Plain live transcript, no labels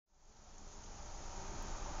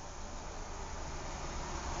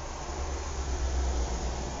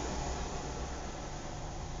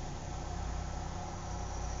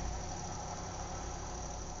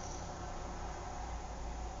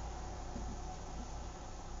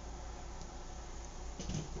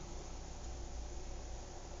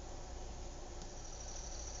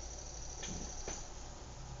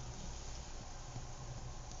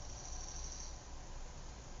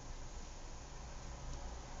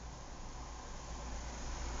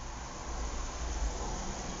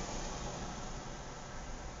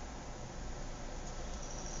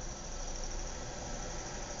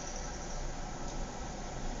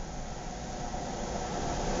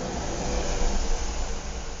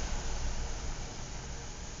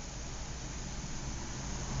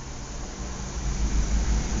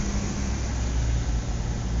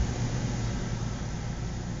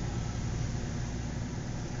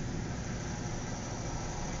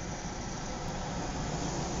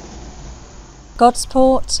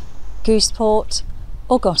Gosport, Gosport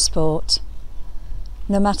or Gosport.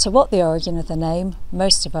 No matter what the origin of the name,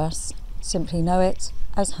 most of us simply know it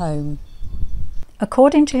as home.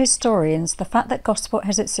 According to historians, the fact that Gosport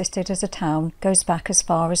has existed as a town goes back as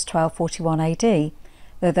far as 1241 AD,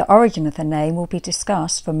 though the origin of the name will be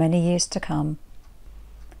discussed for many years to come.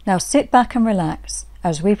 Now sit back and relax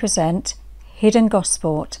as we present Hidden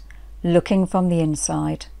Gosport, looking from the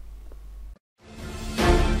inside.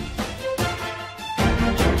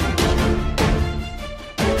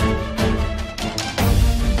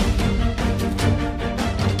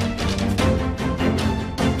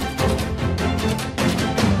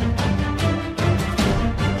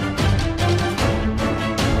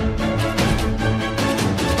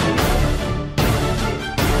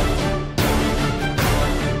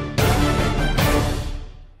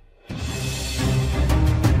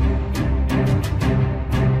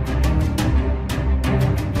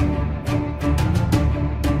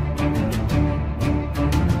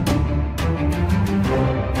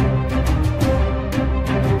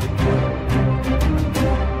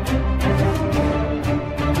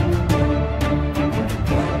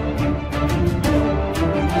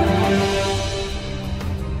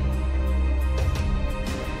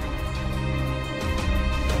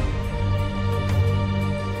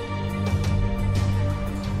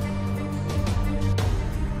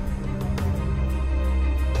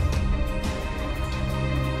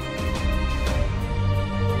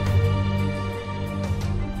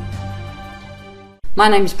 My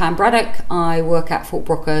name is Pam Braddock. I work at Fort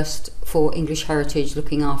Brockhurst for English Heritage,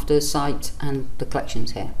 looking after site and the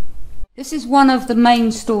collections here. This is one of the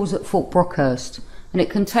main stores at Fort Brockhurst, and it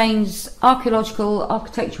contains archaeological,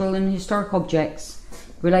 architectural and historic objects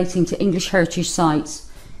relating to English heritage sites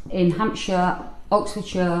in Hampshire,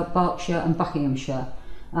 Oxfordshire, Berkshire and Buckinghamshire,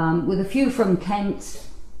 with a few from Kent,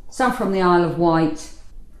 some from the Isle of Wight,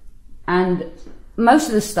 and most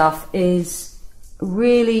of the stuff is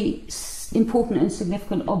really important and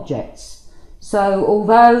significant objects. So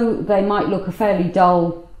although they might look a fairly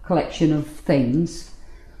dull collection of things,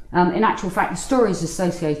 in actual fact the stories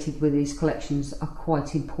associated with these collections are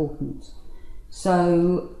quite important.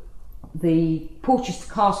 So the Porchester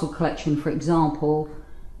Castle collection, for example,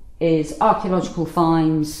 is archaeological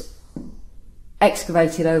finds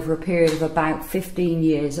excavated over a period of about 15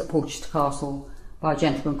 years at Porchester Castle by a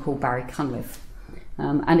gentleman called Barry Cunliffe.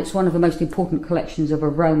 And it's one of the most important collections of a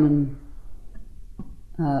Roman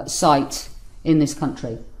site in this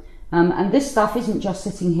country. And this stuff isn't just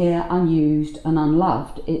sitting here unused and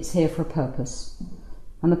unloved, it's here for a purpose.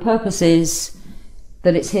 And the purpose is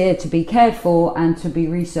that it's here to be cared for and to be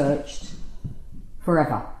researched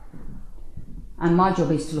forever. And my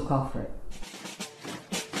job is to look after it.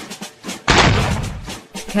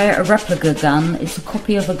 Okay, a replica gun. It's a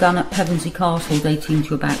copy of a gun at Pevensey Castle dating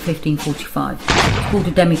to about 1545. It's called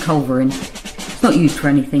a demi-culverin. It's not used for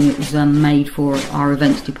anything. It was made for our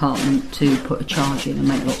events department to put a charge in and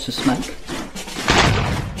make lots of smoke.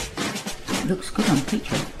 It looks good on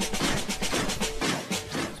picture.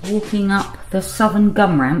 It's walking up the southern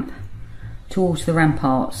gun ramp towards the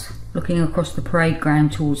ramparts, looking across the parade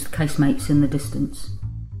ground towards the casemates in the distance.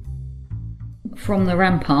 From the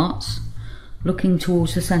ramparts, looking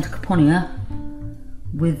towards the Centre Caponia,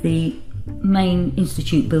 with the main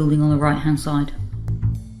institute building on the right hand side.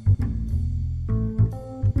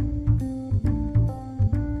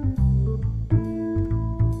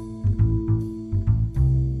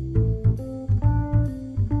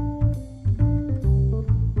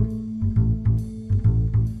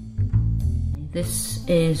 This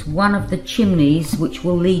is one of the chimneys which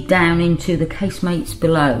will lead down into the casemates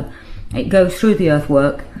below. It goes through the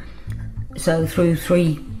earthwork, so through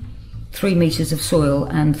three metres of soil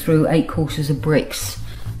and through 8 courses of bricks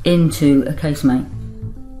into a casemate.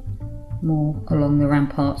 More along the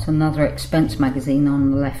ramparts, another expense magazine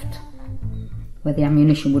on the left, where the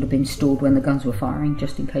ammunition would have been stored when the guns were firing,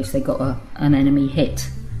 just in case they got an enemy hit.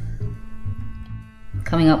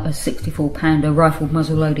 Coming up, a 64-pounder rifled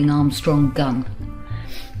muzzle-loading Armstrong gun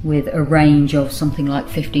with a range of something like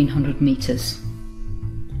 1500 metres.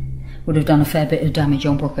 Would have done a fair bit of damage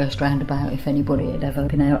on Brockhurst roundabout if anybody had ever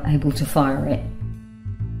been able to fire it.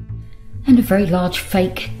 And a very large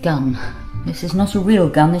fake gun. This is not a real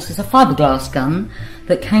gun, this is a fiberglass gun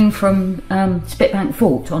that came from Spitbank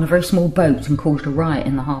Fort on a very small boat and caused a riot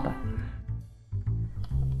in the harbour.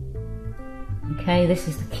 Okay, this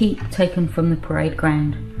is the keep taken from the parade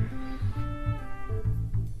ground.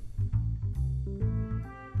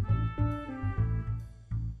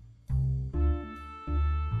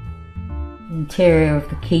 The interior of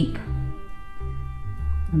the keep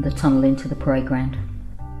and the tunnel into the parade ground.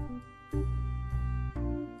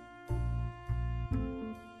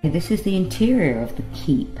 This is the interior of the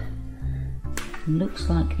keep. Looks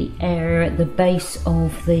like the area at the base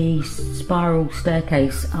of the spiral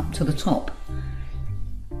staircase up to the top.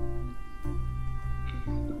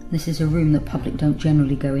 This is a room that public don't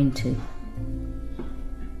generally go into.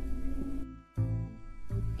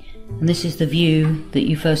 And this is the view that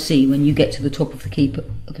you first see when you get to the top of the keep,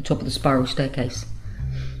 at the top of the spiral staircase.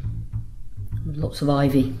 With lots of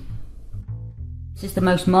ivy. This is the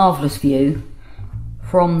most marvellous view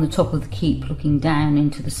from the top of the keep looking down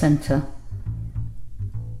into the centre.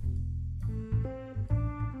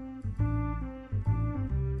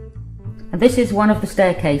 And this is one of the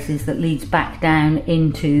staircases that leads back down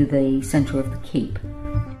into the centre of the keep.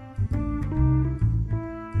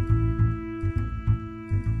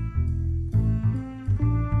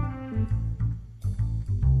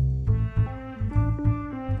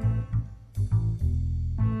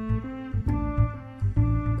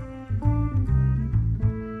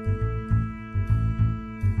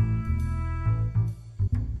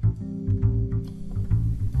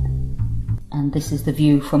 And this is the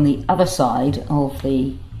view from the other side of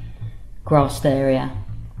the grassed area,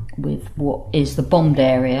 with what is the bombed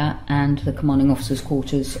area and the commanding officer's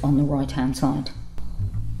quarters on the right hand side.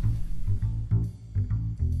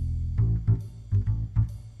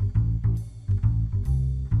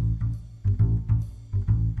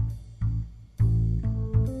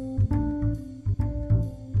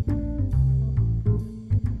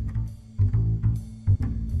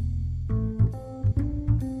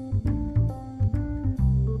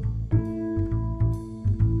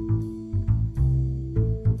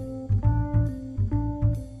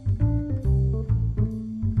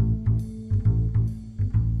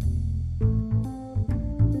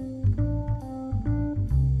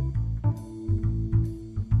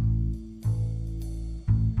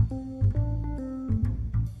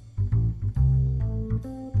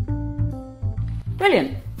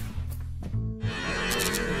 Brilliant.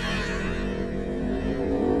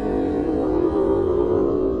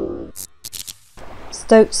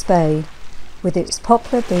 Stokes Bay, with its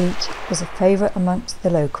poplar beach, is a favourite amongst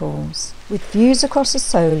the locals. With views across the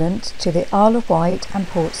Solent to the Isle of Wight and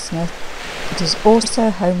Portsmouth, it is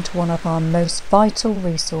also home to one of our most vital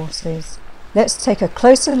resources. Let's take a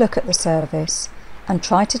closer look at the service and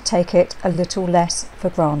try to take it a little less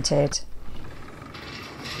for granted.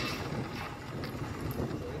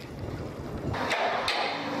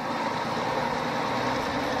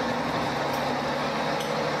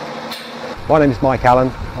 My name is Mike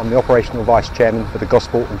Allen. I'm the Operational Vice Chairman for the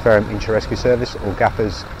Gosport and Fareham Inshore Rescue Service, or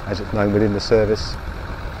GAFFers as it's known within the service,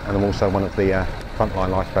 and I'm also one of the frontline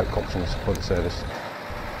lifeboat coxswains for the service.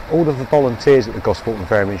 All of the volunteers at the Gosport and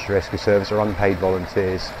Fareham Inshore Rescue Service are unpaid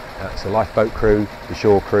volunteers. It's the lifeboat crew, the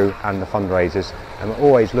shore crew and the fundraisers, and we're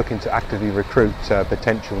always looking to actively recruit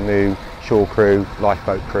potential new shore crew,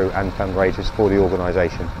 lifeboat crew and fundraisers for the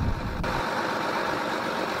organisation.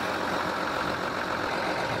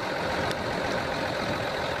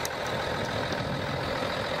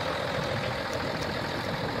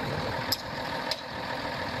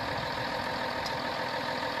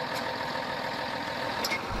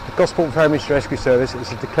 The Gosport and Fareham Inshore Rescue Service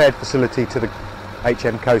is a declared facility to the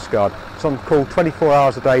HM Coast Guard. It's on call 24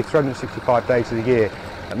 hours a day, 365 days of the year.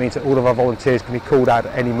 That means that all of our volunteers can be called out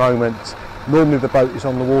at any moment. Normally the boat is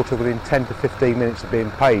on the water within 10 to 15 minutes of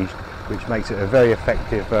being paged, which makes it a very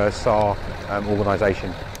effective SAR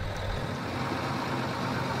organisation.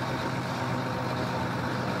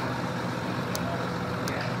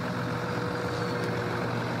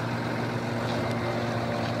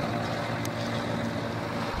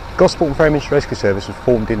 Gosport and Fareham Inshore Rescue Service was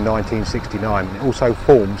formed in 1969. It also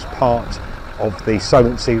forms part of the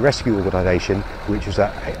Solent Sea Rescue Organisation, which was a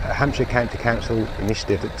Hampshire County Council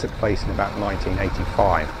initiative that took place in about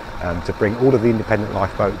 1985 to bring all of the independent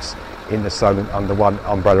lifeboats in the Solent under one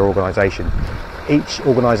umbrella organisation. Each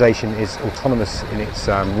organisation is autonomous in its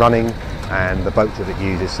running and the boats that it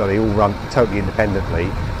uses, so they all run totally independently,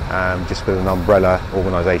 just with an umbrella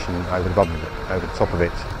organisation over the top of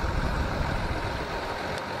it.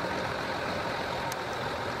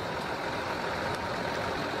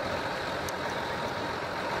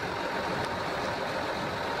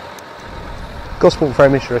 Gosport and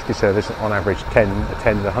Fareham Inshore Rescue Service on average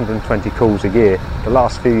attend 120 calls a year. The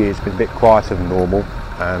last few years have been a bit quieter than normal,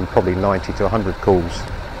 probably 90 to 100 calls,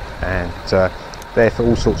 and there for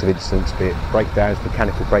all sorts of incidents, be it breakdowns,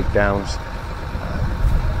 mechanical breakdowns,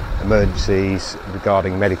 emergencies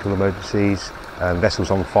regarding medical emergencies, vessels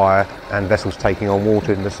on fire and vessels taking on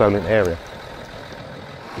water in the Solent area.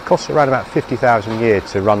 It costs around about 50,000 a year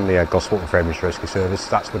to run the Gosport and Fareham Inshore Rescue Service.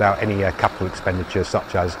 That's without any capital expenditure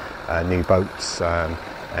such as new boats,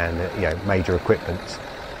 and major equipment.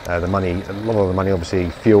 A lot of the money, obviously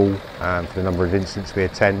fuel for the number of incidents we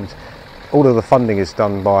attend. All of the funding is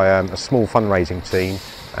done by a small fundraising team,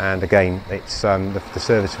 and again it's the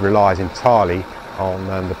service relies entirely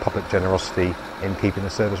on the public generosity in keeping the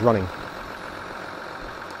service running.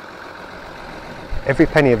 Every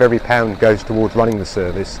penny of every pound goes towards running the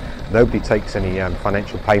service. Nobody takes any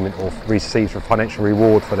financial payment or receives a financial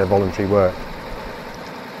reward for their voluntary work.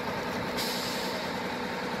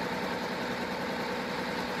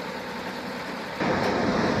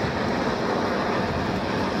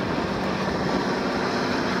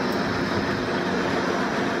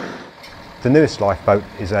 The newest lifeboat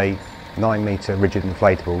is a 9-metre rigid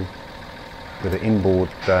inflatable with an inboard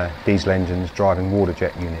diesel engines driving water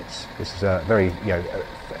jet units. This is a very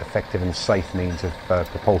effective and safe means of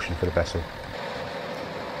propulsion for the vessel.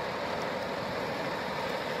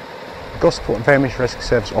 The Gosport and Hampshire Rescue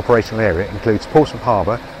Service operational area includes Portsmouth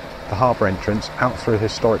Harbour, the harbour entrance out through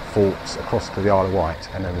historic forts across to the Isle of Wight,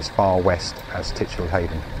 and then as far west as Titchfield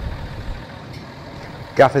Haven.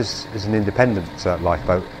 Gaffers is an independent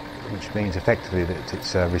lifeboat, which means effectively that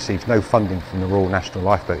it receives no funding from the Royal National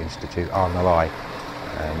Lifeboat Institute, RNLI.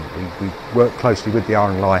 We work closely with the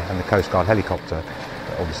RNLI and the Coast Guard helicopter,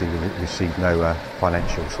 but obviously we receive no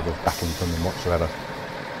financial sort of backing from them whatsoever.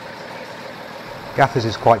 Gaffers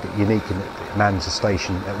is quite unique in that it mans the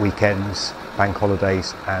station at weekends, bank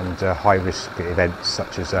holidays and high-risk events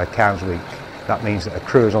such as Cows Week. That means that a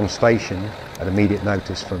crew is on station at immediate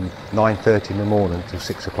notice from 9:30 in the morning till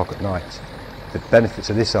 6 o'clock at night. The benefits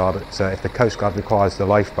of this are that if the Coast Guard requires the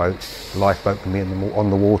lifeboat can be on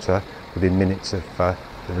the water within minutes of the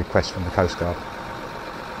request from the Coast Guard.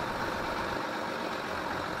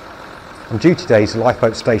 On duty days, the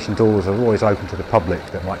lifeboat station doors are always open to the public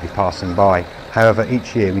that might be passing by. However,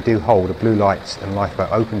 each year we do hold a Blue Lights and Lifeboat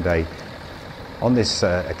Open Day. On this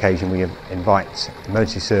occasion we invite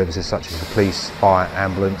emergency services such as the police, fire,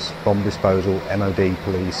 ambulance, bomb disposal, MOD,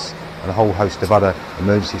 police and a whole host of other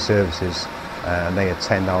emergency services, and they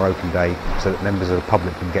attend our open day so that members of the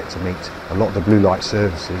public can get to meet a lot of the Blue Light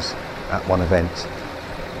services at one event.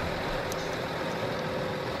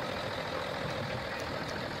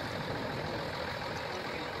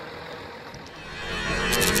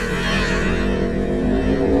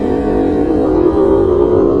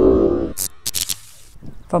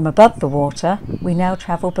 From above the water, we now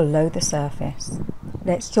travel below the surface.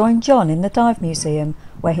 Let's join John in the Dive Museum,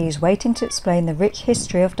 where he is waiting to explain the rich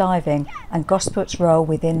history of diving and Gosport's role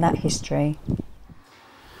within that history.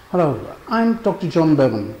 Hello, I'm Dr. John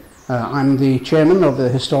Bevan. I'm the chairman of the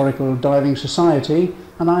Historical Diving Society,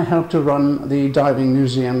 and I help to run the Diving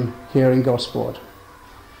Museum here in Gosport.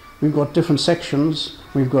 We've got different sections.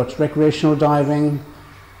 We've got recreational diving,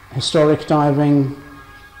 historic diving,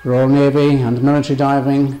 Royal Navy and military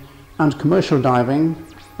diving, and commercial diving,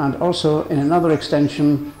 and also in another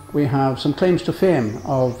extension we have some claims to fame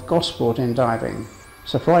of Gosport in diving.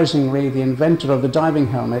 Surprisingly, the inventor of the diving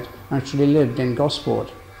helmet actually lived in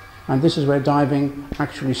Gosport, and this is where diving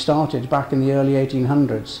actually started back in the early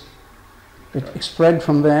 1800s. It spread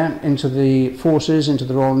from there into the forces, into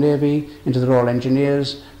the Royal Navy, into the Royal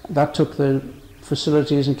Engineers. That took the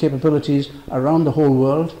facilities and capabilities around the whole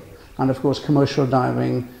world, and of course commercial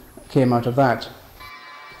diving came out of that.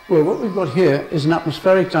 Well, what we've got here is an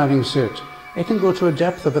atmospheric diving suit. It can go to a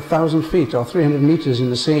depth of 1,000 feet or 300 meters in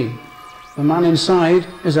the sea. The man inside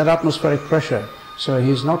is at atmospheric pressure, so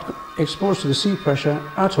he's not exposed to the sea pressure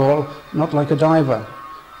at all, not like a diver.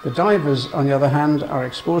 The divers, on the other hand, are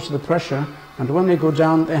exposed to the pressure, and when they go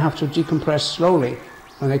down they have to decompress slowly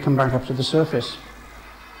when they come back up to the surface.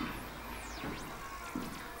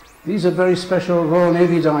 These are very special Royal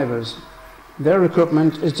Navy divers. Their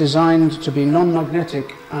equipment is designed to be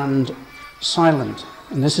non-magnetic and silent,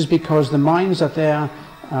 and this is because the mines that they're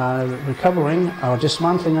recovering or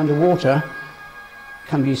dismantling underwater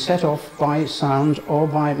can be set off by sound or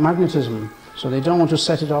by magnetism, so they don't want to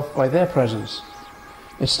set it off by their presence.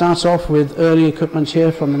 It starts off with early equipment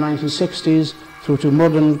here from the 1960s through to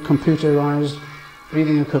modern computerized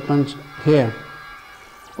breathing equipment here.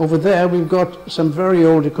 Over there we've got some very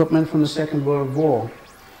old equipment from the Second World War.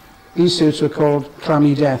 These suits were called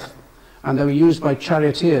clammy death, and they were used by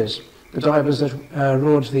charioteers, the divers that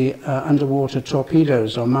rode the underwater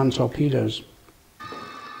torpedoes or manned torpedoes.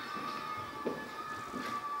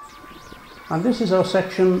 And this is our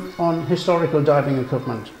section on historical diving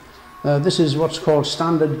equipment. This is what's called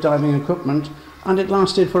standard diving equipment, and it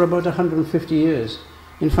lasted for about 150 years.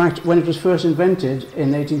 In fact, when it was first invented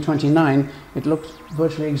in 1829, it looked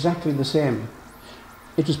virtually exactly the same.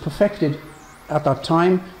 It was perfected at that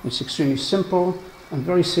time. It's extremely simple and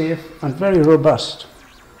very safe and very robust.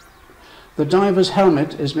 The diver's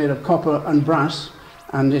helmet is made of copper and brass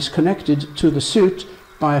and is connected to the suit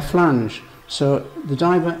by a flange, so the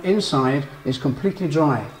diver inside is completely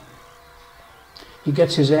dry. He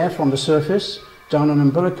gets his air from the surface down an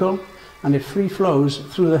umbilical and it free flows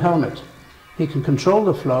through the helmet. He can control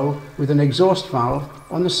the flow with an exhaust valve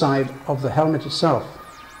on the side of the helmet itself.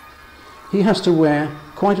 He has to wear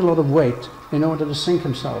quite a lot of weight in order to sink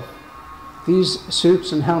himself. These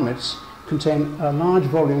suits and helmets contain a large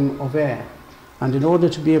volume of air, and in order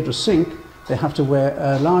to be able to sink, they have to wear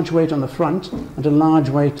a large weight on the front and a large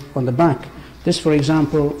weight on the back. This, for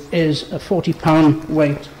example, is a 40-pound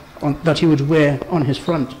weight that he would wear on his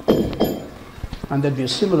front, and there'd be a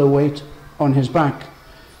similar weight on his back.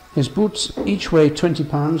 His boots each weigh 20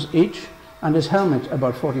 pounds each, and his helmet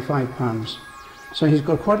about 45 pounds. So he's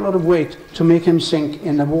got quite a lot of weight to make him sink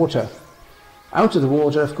in the water. Out of the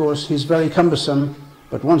water, of course, he's very cumbersome,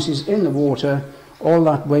 but once he's in the water, all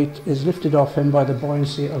that weight is lifted off him by the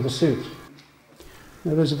buoyancy of the suit.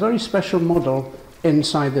 Now, there's a very special model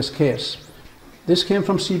inside this case. This came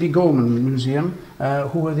from C.B. Gorman Museum,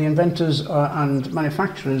 who were the inventors and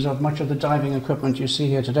manufacturers of much of the diving equipment you see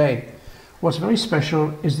here today. What's very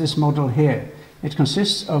special is this model here. It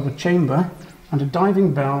consists of a chamber and a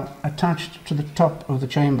diving bell attached to the top of the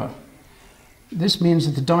chamber. This means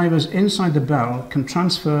that the divers inside the bell can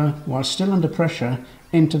transfer, while still under pressure,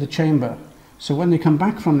 into the chamber. So when they come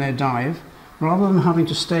back from their dive, rather than having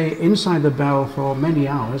to stay inside the bell for many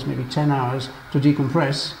hours, maybe 10 hours, to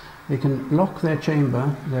decompress, they can lock their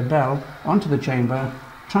chamber, their bell, onto the chamber,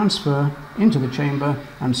 transfer into the chamber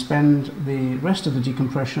and spend the rest of the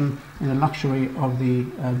decompression in the luxury of the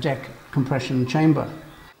deck compression chamber.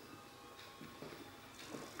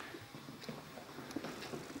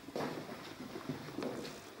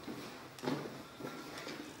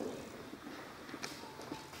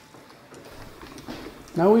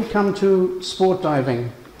 Now we come to sport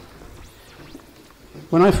diving.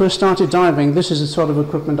 When I first started diving, this is the sort of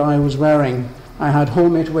equipment I was wearing. I had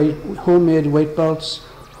homemade weight belts,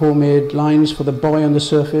 homemade lines for the buoy on the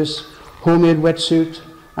surface, homemade wetsuit,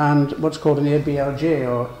 and what's called an ABLJ,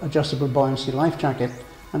 or adjustable buoyancy life jacket,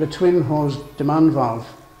 and a twin hose demand valve.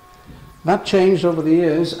 That changed over the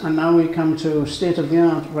years, and now we come to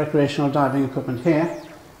state-of-the-art recreational diving equipment here.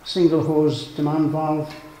 Single hose demand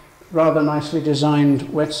valve, rather nicely designed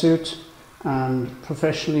wetsuit, and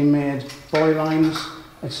professionally made buoy lines,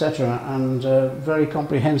 etc., and very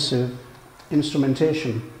comprehensive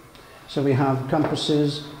instrumentation. So we have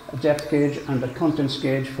compasses, a depth gauge and a contents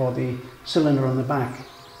gauge for the cylinder on the back.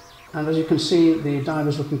 And as you can see, the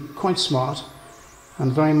diver's looking quite smart,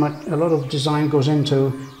 and very much a lot of design goes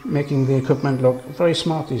into making the equipment look very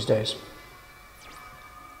smart these days.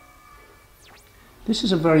 This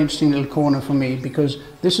is a very interesting little corner for me, because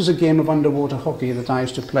this is a game of underwater hockey that I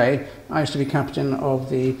used to play. I used to be captain of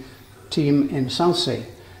the team in Southsea.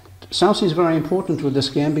 Southsea is very important with this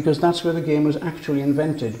game because that's where the game was actually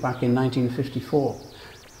invented, back in 1954.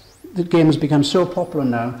 The game has become so popular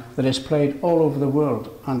now that it's played all over the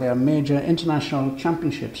world, and there are major international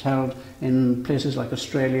championships held in places like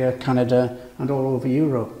Australia, Canada, and all over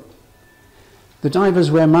Europe. The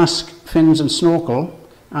divers wear mask, fins and snorkel,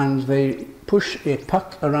 and they push a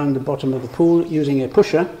puck around the bottom of the pool using a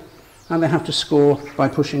pusher, and they have to score by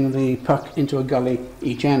pushing the puck into a gully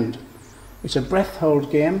each end. It's a breath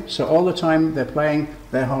hold game, so all the time they're playing,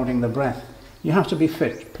 they're holding the breath. You have to be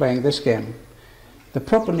fit playing this game. The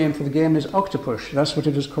proper name for the game is octopush. That's what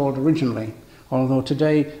it was called originally, although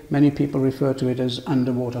today many people refer to it as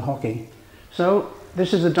underwater hockey. So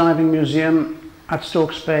this is the Diving Museum at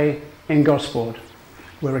Stokes Bay in Gosport.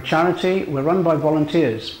 We're a charity, we're run by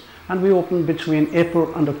volunteers, and we open between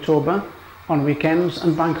April and October on weekends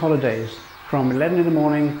and bank holidays from 11 in the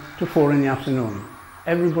morning to 4 in the afternoon.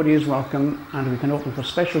 Everybody is welcome, and we can open for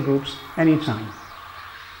special groups anytime.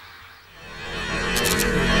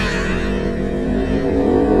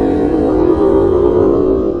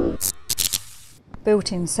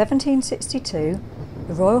 Built in 1762,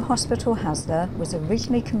 the Royal Hospital Haslar was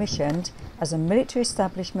originally commissioned as a military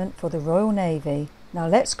establishment for the Royal Navy. Now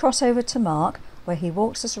let's cross over to Mark, where he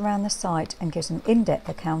walks us around the site and gives an in-depth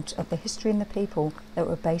account of the history and the people that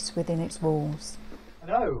were based within its walls.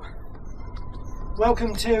 Hello,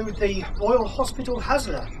 welcome to the Royal Hospital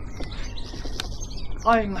Haslar.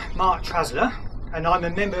 I'm Mark Haslar, and I'm a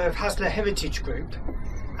member of Haslar Heritage Group,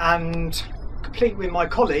 and complete with my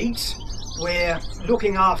colleagues, we're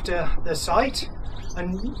looking after the site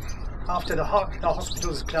and after the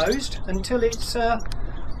hospital's closed until its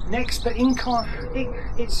next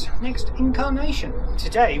incarnation.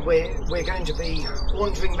 Today we're going to be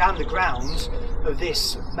wandering around the grounds of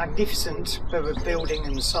this magnificent building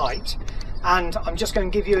and site, and I'm just going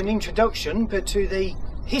to give you an introduction to the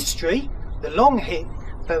history, the long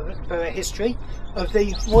history of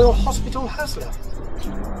the Royal Hospital Haslar.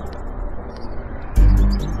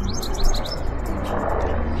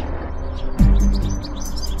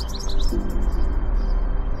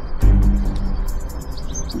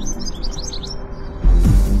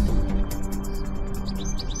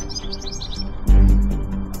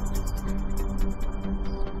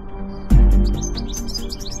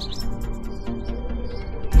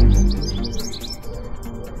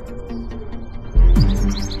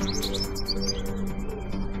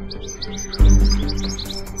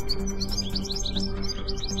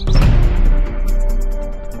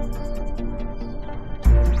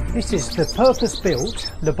 This is the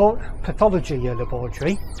purpose-built pathology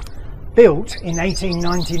laboratory, built in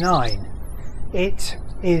 1899. It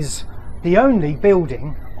is the only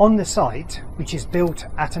building on the site which is built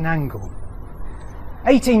at an angle.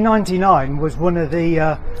 1899 was one of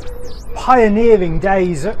the pioneering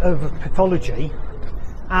days of pathology,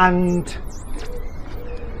 and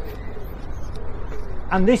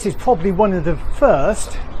this is probably one of the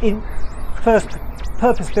first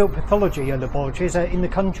purpose-built pathology laboratories in the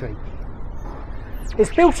country.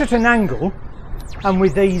 It's built at an angle and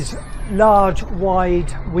with these large wide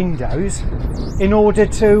windows in order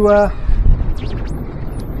to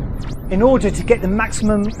get the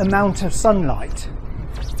maximum amount of sunlight.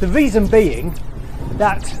 The reason being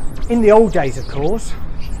that in the old days, of course,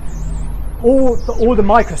 all the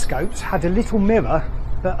microscopes had a little mirror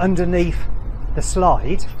underneath the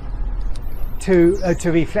slide to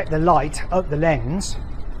reflect the light up the lens,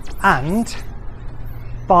 and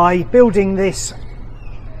by building this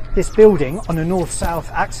building on a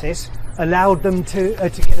north-south axis allowed them to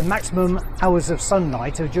get the maximum hours of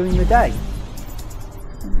sunlight during the day.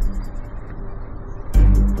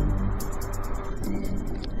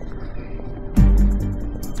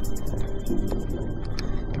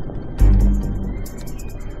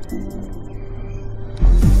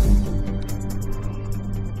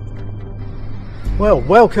 Well,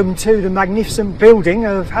 welcome to the magnificent building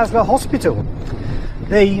of Haslar Hospital.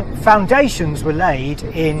 The foundations were laid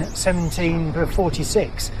in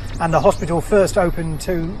 1746 and the hospital first opened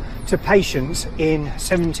to patients in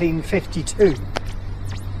 1752.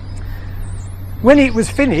 When it was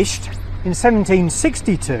finished in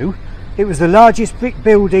 1762, it was the largest brick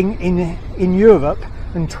building in Europe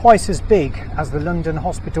and twice as big as the London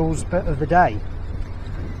hospitals of the day.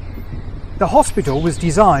 The hospital was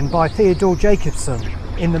designed by Theodore Jacobson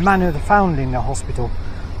in the manner of founding the hospital,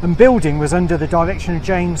 and building was under the direction of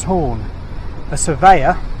James Horne, a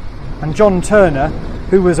surveyor, and John Turner,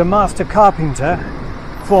 who was a master carpenter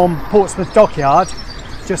from Portsmouth Dockyard,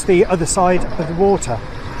 just the other side of the water.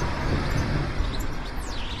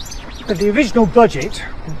 But the original budget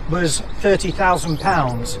was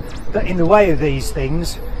 £30,000, but in the way of these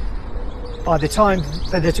things, by the time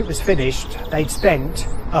that it was finished, they'd spent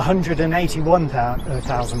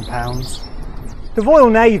 £181,000. The Royal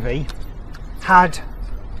Navy had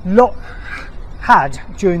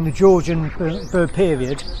during the Georgian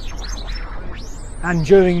period and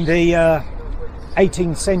during the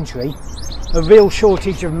 18th century a real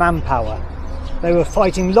shortage of manpower. They were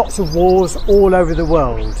fighting lots of wars all over the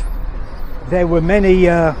world. There were many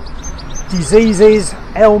diseases,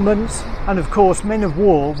 ailments, and of course men of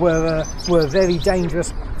war were a very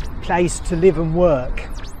dangerous place to live and work.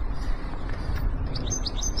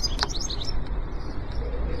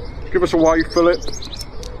 Give us a wave, Philip.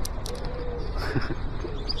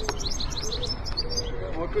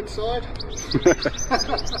 My good side?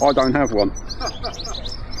 I don't have one.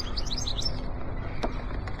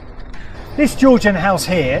 This Georgian house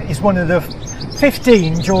here is one of the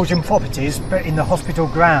 15 Georgian properties but in the hospital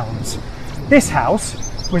grounds. This house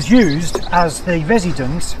was used as the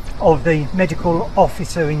residence of the medical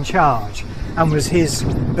officer in charge and was his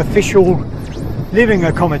official living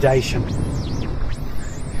accommodation.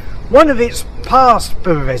 One of its past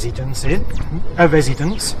residents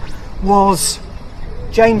was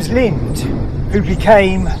James Lind, who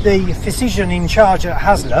became the physician in charge at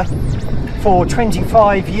Haslar for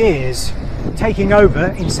 25 years, taking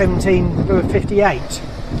over in 1758.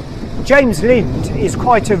 James Lind is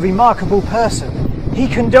quite a remarkable person. He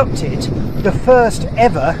conducted the first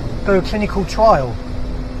ever clinical trial.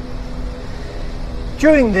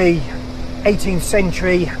 During the 18th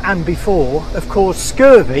century and before, of course,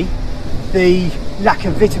 scurvy, the lack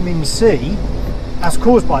of vitamin C, as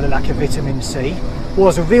caused by the lack of vitamin C,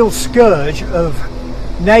 was a real scourge of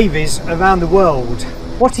navies around the world.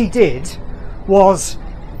 What he did was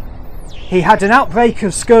he had an outbreak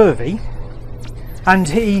of scurvy and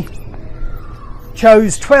he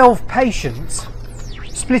chose 12 patients,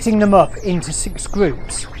 splitting them up into 6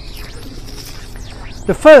 groups.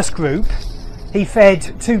 The first group he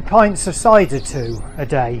fed 2 pints of cider to a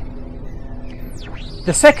day.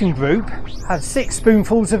 The second group had 6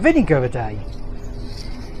 spoonfuls of vinegar a day.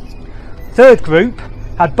 Third group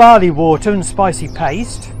had barley water and spicy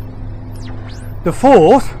paste. The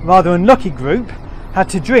fourth, rather unlucky group, had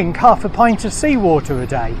to drink half a pint of seawater a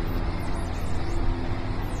day.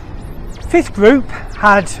 Fifth group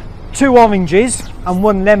had 2 oranges and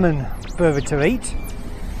 1 lemon further to eat.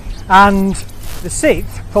 And the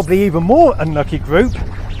sixth, probably even more unlucky group,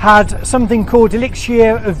 had something called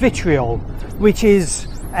elixir of vitriol, which is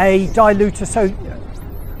a dilute solution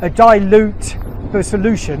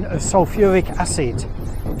of sulfuric acid,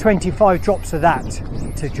 25 drops of that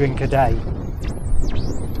to drink a day.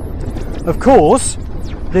 Of course,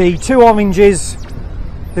 the 2 oranges,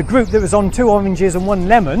 the group that was on 2 oranges and 1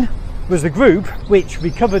 lemon was the group which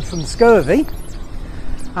recovered from scurvy,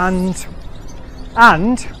 and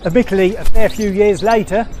admittedly a fair few years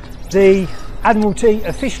later the Admiralty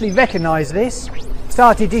officially recognised this,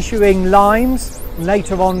 started issuing limes and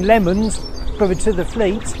later on lemons further to the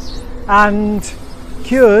fleet, and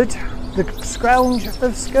cured the scourge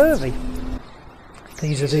of scurvy.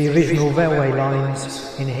 These are the original railway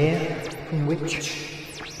lines in here, from which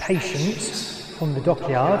patients from the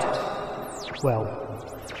dockyard, well,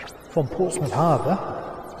 from Portsmouth Harbour,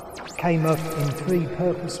 came up in 3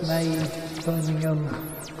 purpose-made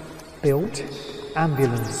Birmingham-built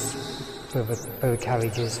ambulance for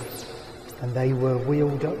carriages, and they were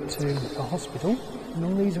wheeled up to the hospital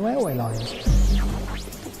along these railway lines.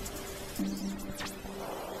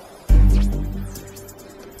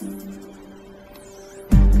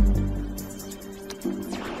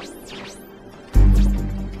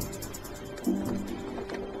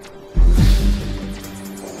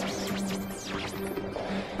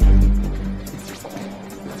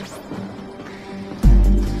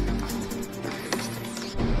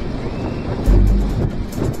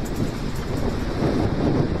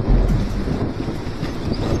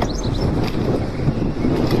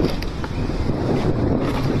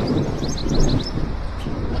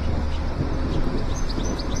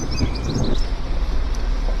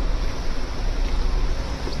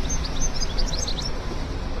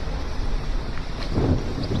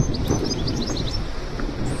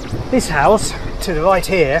 This house, to the right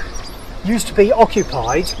here, used to be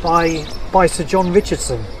occupied by Sir John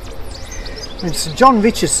Richardson. And Sir John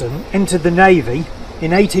Richardson entered the Navy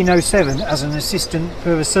in 1807 as an assistant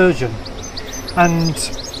for a surgeon, and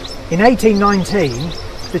in 1819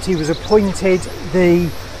 that he was appointed the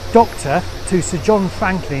doctor to Sir John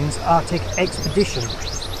Franklin's Arctic expedition.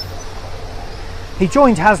 He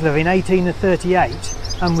joined Haslar in 1838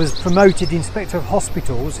 and was promoted Inspector of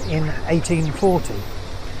Hospitals in 1840.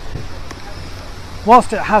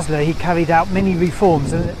 Whilst at Haslar he carried out many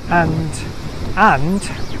reforms, and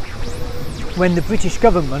when the British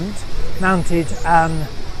government mounted an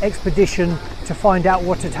expedition to find out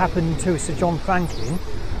what had happened to Sir John Franklin,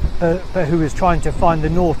 who was trying to find the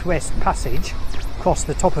Northwest Passage across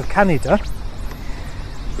the top of Canada,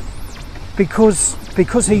 because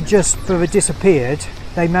he just disappeared,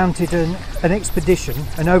 they mounted an expedition,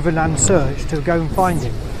 an overland search to go and find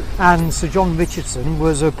him, and Sir John Richardson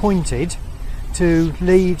was appointed to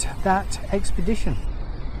lead that expedition.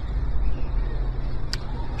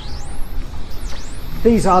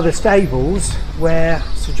 These are the stables where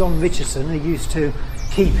Sir John Richardson used to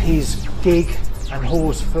keep his gig and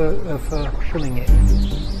horse for pulling it.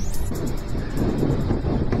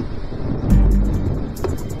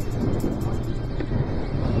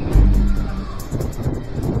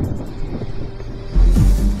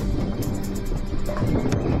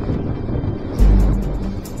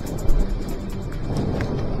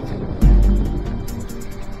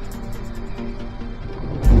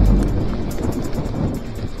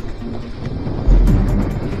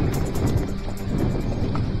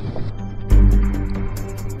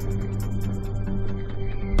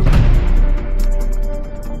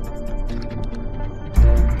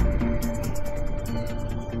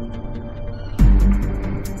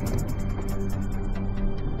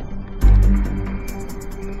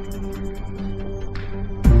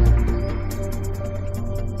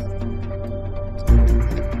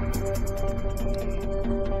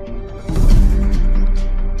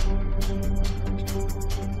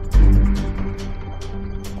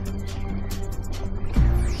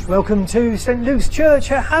 Welcome to St Luke's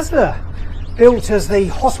Church at Haslar, built as the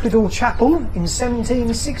hospital chapel in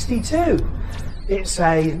 1762. It's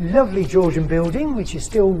a lovely Georgian building which is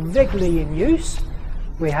still regularly in use.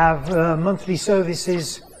 We have monthly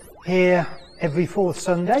services here every fourth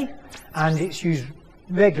Sunday, and it's used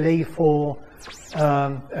regularly for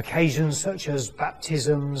occasions such as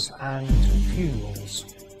baptisms and funerals.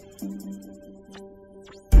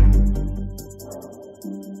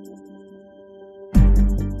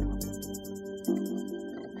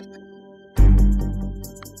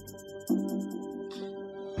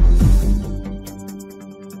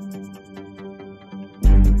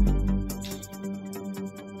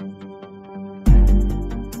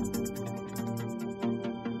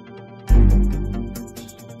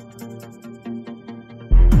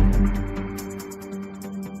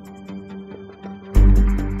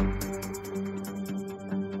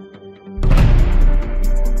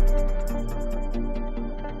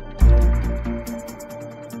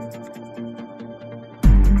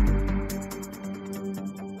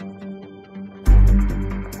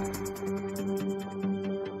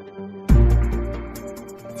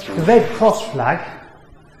 The Red Cross flag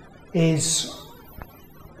is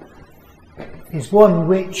one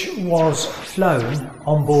which was flown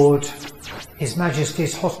on board His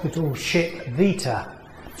Majesty's hospital ship Vita.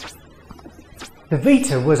 The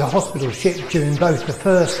Vita was a hospital ship during both the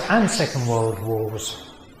First and Second World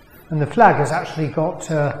Wars, and the flag has actually got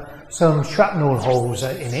some shrapnel holes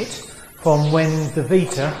in it from when the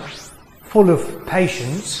Vita, full of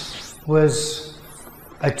patients, was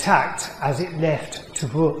attacked as it left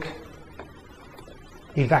Tobruk,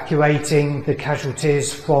 evacuating the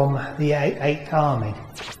casualties from the 8th Army,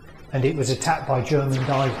 and it was attacked by German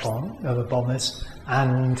dive bombers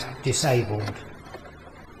and disabled.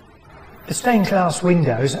 The stained glass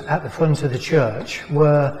windows at the front of the church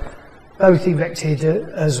were both erected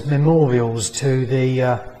as memorials to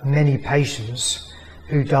the many patients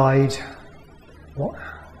who died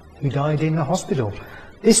in the hospital.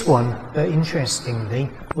 This one, interestingly,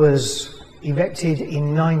 was erected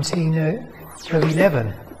in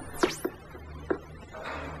 1911,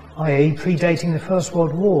 i.e. predating the First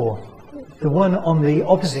World War. The one on the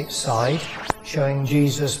opposite side, showing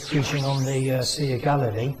Jesus preaching on the Sea of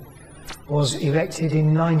Galilee, was erected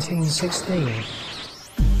in 1916.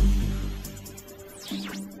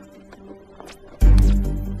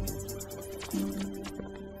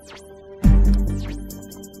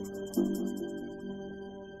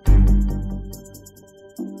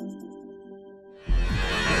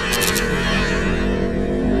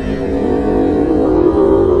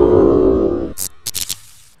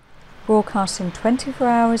 Broadcasting 24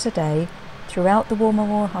 hours a day throughout the War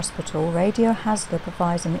Memorial Hospital, Radio Hasler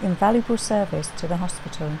provides an invaluable service to the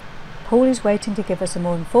hospital. Paul is waiting to give us a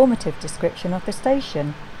more informative description of the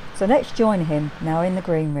station, so let's join him now in the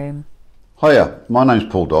green room. Hiya, my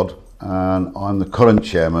name's Paul Dodd and I'm the current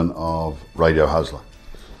chairman of Radio Hasler.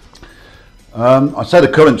 I say the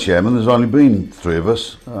current chairman, there's only been three of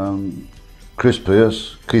us, Chris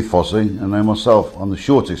Pearce, Keith Fossey and now myself. I'm the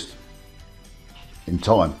shortest in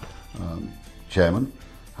time chairman,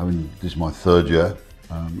 having this is my third year.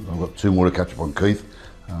 I've got two more to catch up on Keith.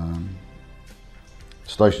 The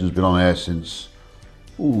station's been on air since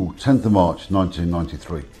 10th of March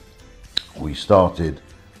 1993. We started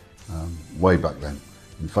way back then.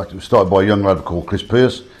 In fact, it was started by a young lad called Chris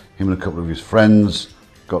Pearce. Him and a couple of his friends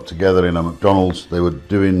got together in a McDonald's. They were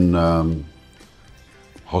doing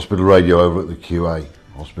hospital radio over at the QA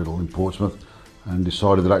hospital in Portsmouth and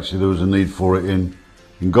decided that actually there was a need for it in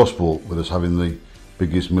Gosport, with us having the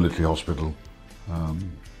biggest military hospital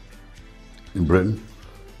in Britain,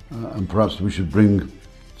 and perhaps we should bring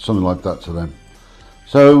something like that to them.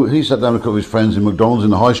 So he sat down with a couple of his friends in McDonald's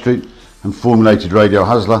in the High Street and formulated Radio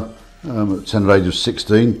Hasler at the tender age of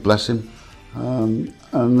 16, bless him. And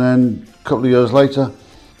then a couple of years later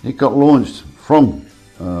it got launched from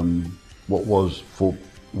what was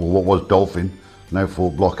Dolphin, now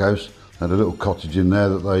Fort Blockhouse. They had a little cottage in there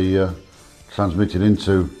that they transmitted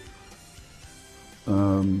into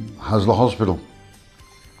Hasler Hospital.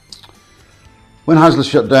 When Hasler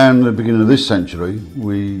shut down at the beginning of this century,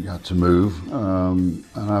 we had to move, and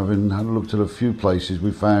having had a look at a few places,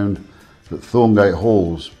 we found that Thorngate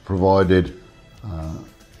Halls provided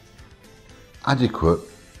adequate,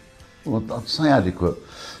 well, I'd say adequate,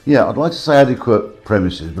 yeah, I'd like to say adequate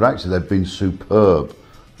premises, but actually they've been superb.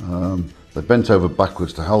 They bent over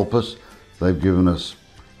backwards to help us. They've given us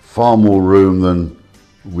far more room than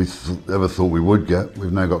we ever thought we would get.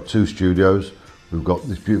 We've now got two studios. We've got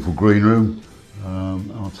this beautiful green room.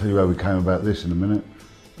 I'll tell you how we came about this in a minute.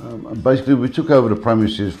 And basically we took over the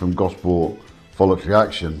premises from Gosport Voluntary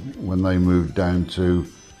Action when they moved down to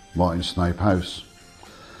Martin Snape House.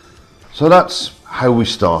 So that's how we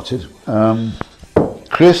started.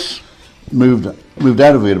 Chris moved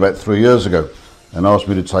out of here about 3 years ago and asked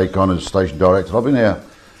me to take on as station director. I've been here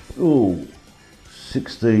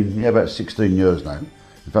about 16 years now.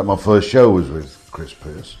 In fact, my first show was with Chris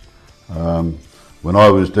Pearce, when I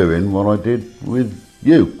was doing what I did with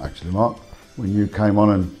you, actually, Mark, when you came on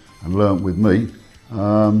and learnt with me.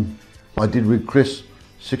 I did with Chris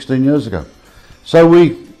 16 years ago. So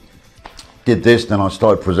we did this, then I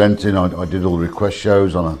started presenting. I did all the request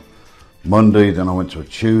shows on a Monday, then I went to a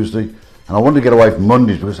Tuesday, and I wanted to get away from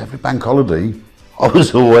Mondays because every bank holiday I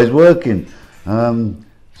was always working.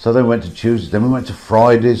 So then we went to Tuesdays, then we went to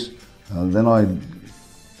Fridays, then I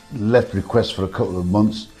left requests for a couple of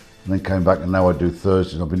months and then came back, and now I do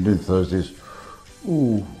Thursdays. I've been doing Thursdays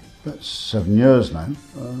about 7 years now.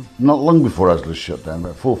 Not long before Hasler shut down,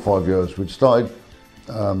 about 4 or 5 years, we'd started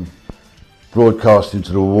broadcasting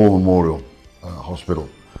to the War Memorial Hospital,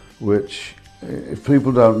 which, if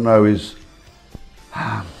people don't know, is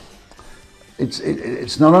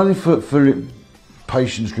it's not only for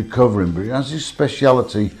patients recovering, but it has this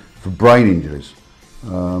speciality for brain injuries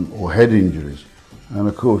or head injuries, and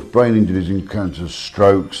of course brain injuries encounters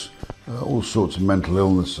strokes, all sorts of mental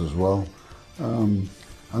illness as well, and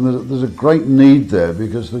there's a great need there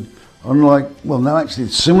because now actually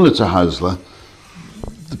it's similar to Hasler.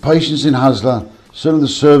 The patients in Hasler, certainly the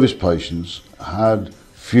service patients, had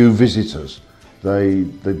few visitors. They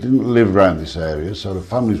didn't live around this area, so the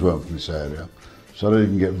families weren't from this area, so they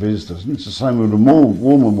didn't get visitors. And it's the same with the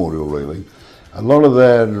War Memorial, really. A lot of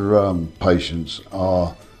their patients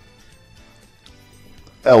are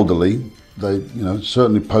elderly. They,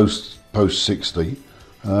 certainly post 60.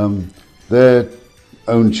 Their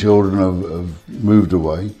own children have moved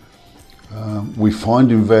away. We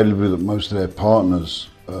find invariably that most of their partners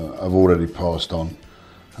have already passed on,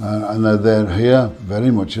 and they're here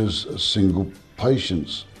very much as single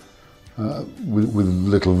patients with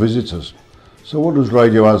little visitors. So what does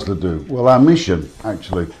Radio Hasler do? Well, our mission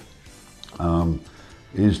actually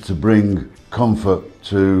is to bring comfort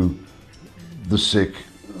to the sick,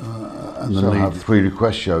 and then have 3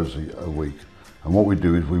 request shows a week. And what we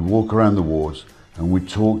do is we walk around the wards and we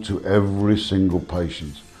talk to every single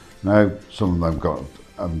patient. Now, some of them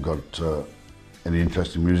haven't got any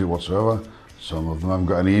interest in music whatsoever. Some of them haven't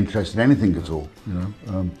got any interest in anything at all.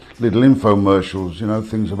 Little infomercials,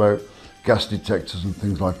 things about gas detectors and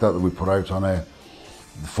things like that we put out on air.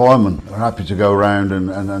 The firemen are happy to go around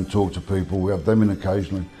and talk to people. We have them in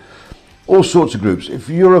occasionally. All sorts of groups. If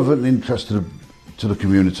you're of an interest to the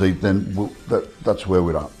community, then that's where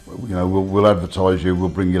we're at. We'll advertise you, we'll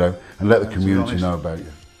bring you out and let the community know about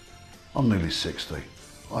you. I'm nearly 60.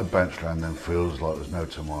 I bounce around them fields like there's no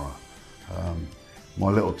tomorrow. My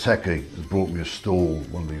little techie has brought me a stool,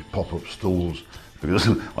 one of these pop-up stools, because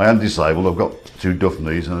I am disabled. I've got 2 duff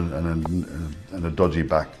knees and a dodgy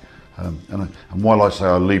back. And while I say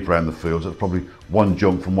I leap around the fields, that's probably one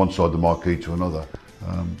jump from one side of the marquee to another.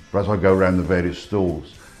 But as I go around the various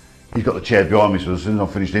stalls, he's got the chair behind me, so as soon as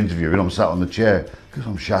I've finished interviewing, I'm sat on the chair because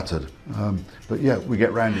I'm shattered. But yeah, we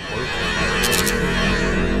get round it.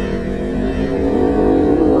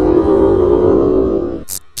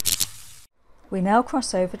 We now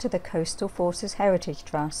cross over to the Coastal Forces Heritage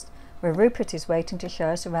Trust, where Rupert is waiting to show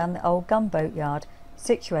us around the old gunboat yard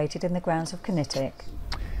situated in the grounds of Kinetic.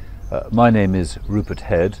 My name is Rupert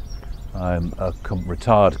Head. I'm a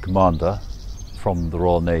retired commander from the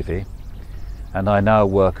Royal Navy, and I now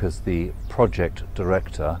work as the project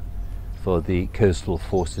director for the Coastal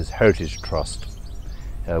Forces Heritage Trust,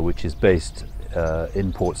 which is based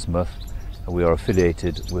in Portsmouth. We are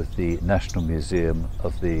affiliated with the National Museum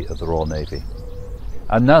of the Royal Navy.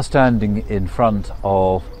 I'm now standing in front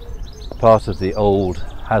of part of the old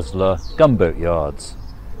Hasler gunboat yards.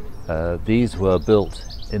 These were built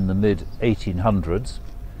in the mid-1800s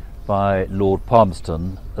by Lord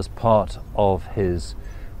Palmerston as part of his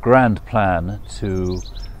grand plan to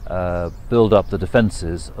build up the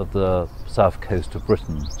defences of the south coast of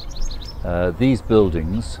Britain. These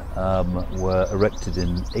buildings were erected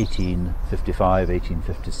in 1855,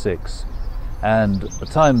 1856, and at the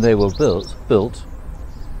time they were built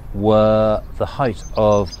were the height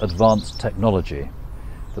of advanced technology.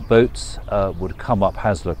 The boats would come up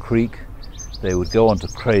Hasler Creek, they would go onto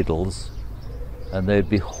cradles, and they'd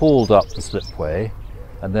be hauled up the slipway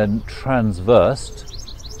and then transversed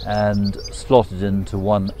and slotted into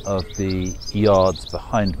one of the yards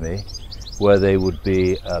behind me, where they would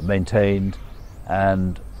be maintained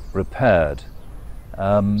and repaired.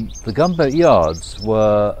 The gunboat yards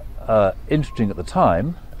were interesting at the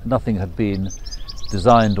time. Nothing had been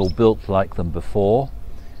designed or built like them before.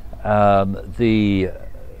 There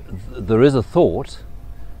is a thought,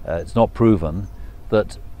 it's not proven,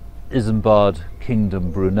 that Isambard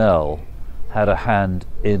Kingdom Brunel had a hand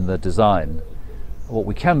in the design. What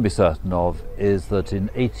we can be certain of is that in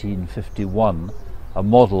 1851 a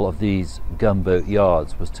model of these gunboat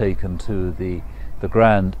yards was taken to the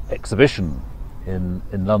Grand Exhibition in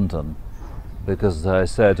London, because, as I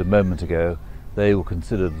said a moment ago, they were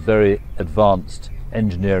considered very advanced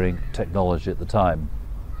engineering technology at the time.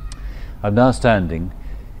 I'm now standing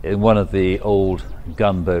in one of the old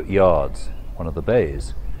gunboat yards, one of the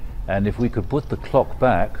bays, and if we could put the clock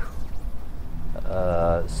back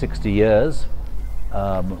 60 years,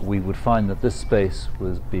 we would find that this space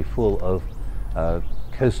would be full of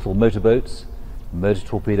coastal motorboats, motor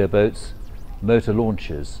torpedo boats, motor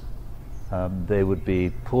launches. They would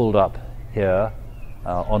be pulled up here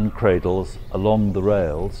on cradles along the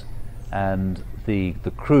rails, and the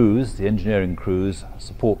crews, the engineering crews,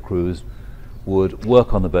 support crews, would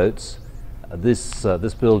work on the boats. This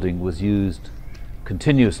building was used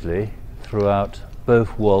continuously throughout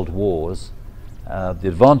both world wars. The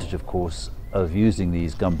advantage, of course, of using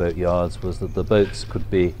these gunboat yards was that the boats could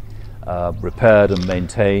be repaired and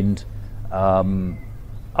maintained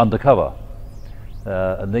undercover,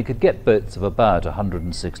 and they could get boats of about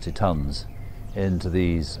 160 tons into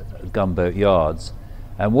these gunboat yards.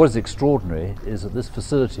 And what is extraordinary is that this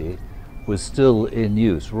facility was still in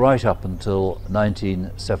use right up until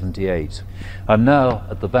 1978. I'm now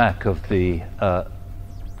at the back of the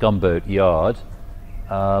gunboat yard,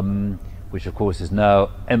 which of course is now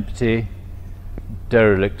empty,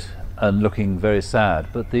 derelict and looking very sad,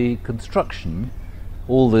 but the construction,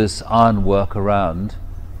 all this ironwork around,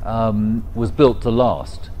 was built to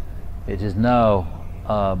last. It is now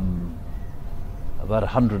about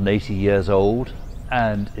 180 years old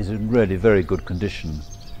and is in really very good condition.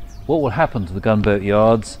 What will happen to the gunboat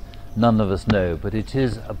yards, none of us know, but it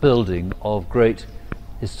is a building of great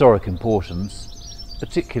historic importance,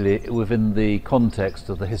 particularly within the context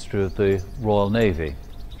of the history of the Royal Navy.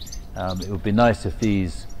 It would be nice if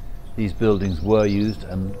these buildings were used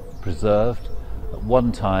and preserved. At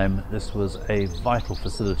one time this was a vital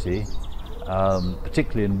facility,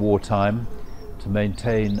 particularly in wartime, to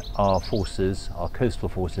maintain our forces, our coastal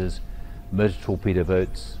forces, motor torpedo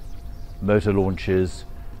boats, motor launches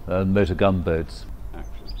and motor gunboats.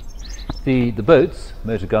 The boats,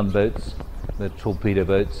 motor gunboats, motor torpedo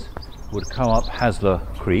boats, would come up Haslar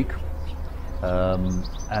Creek,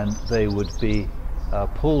 and they would be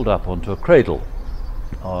pulled up onto a cradle,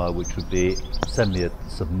 which would be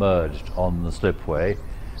semi-submerged on the slipway,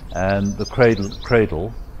 and the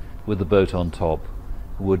cradle with the boat on top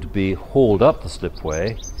would be hauled up the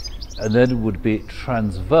slipway, and then it would be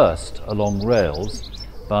transversed along rails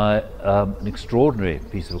by an extraordinary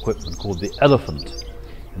piece of equipment called the elephant.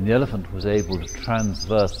 And the elephant was able to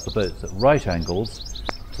transverse the boats at right angles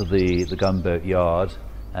to the gunboat yard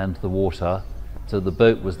and the water, so the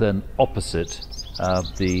boat was then opposite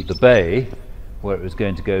the bay where it was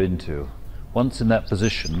going to go into. Once in that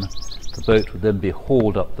position, the boat would then be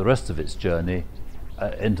hauled up the rest of its journey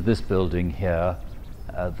into this building here.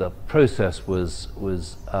 The process was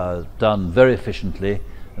done very efficiently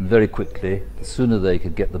and very quickly. The sooner they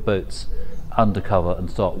could get the boats undercover and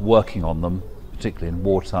start working on them, particularly in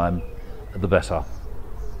wartime, the better.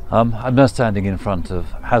 I'm now standing in front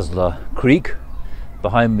of Haslar Creek.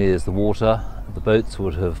 Behind me is the water. The boats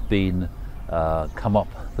would have been come up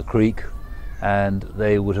the creek, and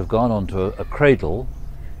they would have gone onto a cradle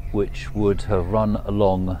which would have run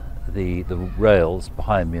along the rails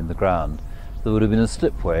behind me in the ground. There would have been a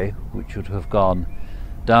slipway which would have gone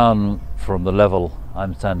down from the level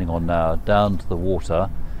I'm standing on now down to the water,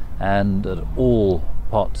 and at all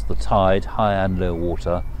parts of the tide, high and low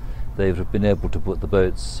water, they would have been able to put the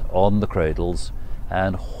boats on the cradles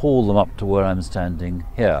and haul them up to where I'm standing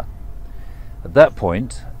here. At that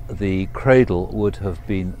point, the cradle would have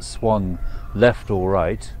been swung left or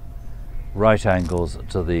right angles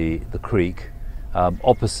to the creek,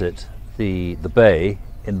 opposite the bay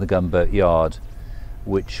in the gunboat yard,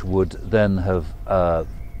 which would then have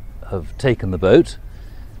taken the boat.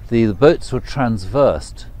 The boats were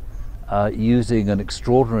transversed using an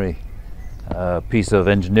extraordinary piece of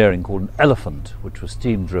engineering called an elephant, which was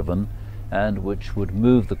steam driven and which would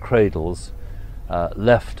move the cradles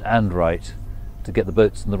left and right to get the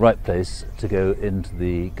boats in the right place to go into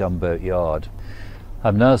the gunboat yard.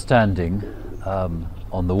 I'm now standing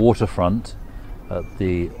on the waterfront at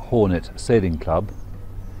the Hornet Sailing Club,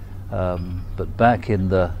 but back in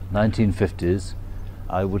the 1950s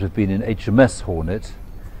I would have been in HMS Hornet,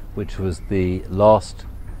 which was the last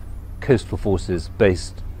coastal forces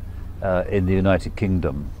based in the United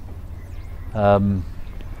Kingdom,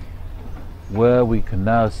 where we can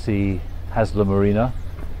now see Haslar Marina,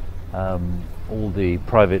 all the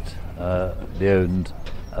private owned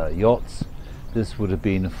yachts, this would have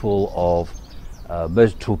been full of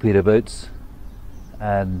motor torpedo boats,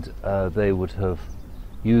 and they would have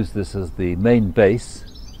used this as the main base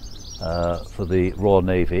for the Royal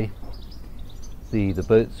Navy. The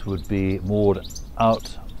boats would be moored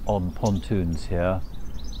out on pontoons here,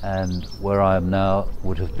 and where I am now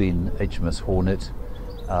would have been HMS Hornet.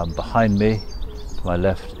 Behind me, to my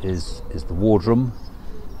left, is the wardroom,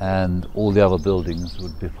 and all the other buildings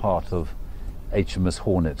would be part of HMS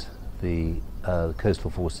Hornet, the Coastal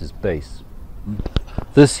Forces base.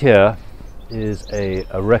 This here is a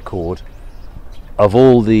record of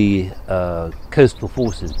all the Coastal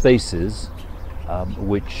Forces bases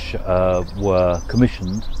which were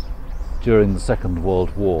commissioned during the Second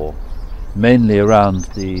World War, mainly around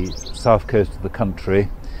the south coast of the country,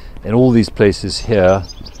 in all these places here,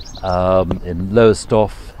 in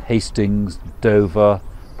Lowestoft, Hastings, Dover,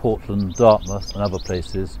 Portland, Dartmouth and other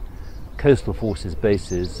places. Coastal Forces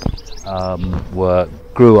bases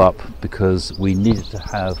grew up because we needed to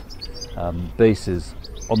have bases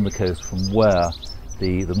on the coast from where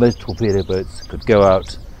the motor torpedo boats could go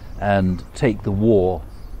out and take the war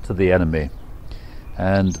to the enemy.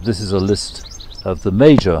 And this is a list of the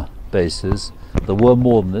major bases. There were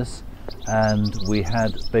more than this, and we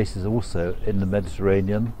had bases also in the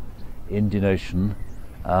Mediterranean, Indian Ocean,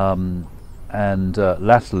 and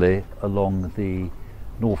latterly along the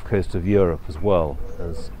north coast of Europe as well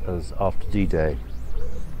as after D-Day.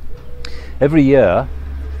 Every year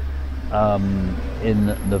in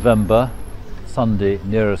November, Sunday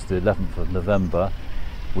nearest the 11th of November,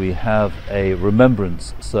 we have a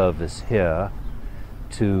remembrance service here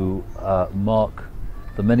to mark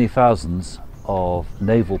the many thousands of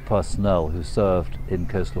naval personnel who served in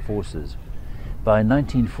coastal forces. By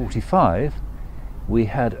 1945, we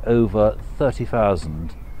had over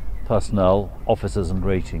 30,000 personnel, officers and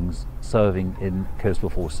ratings serving in coastal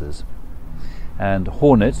forces. And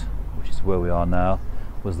Hornet, which is where we are now,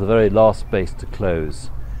 was the very last base to close.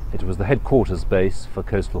 It was the headquarters base for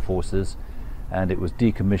coastal forces, and it was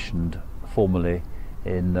decommissioned formally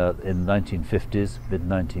in the 1950s,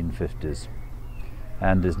 mid-1950s,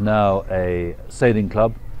 and is now a sailing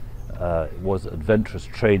club. It was adventurous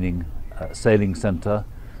training sailing centre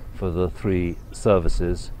for the three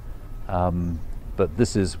services, but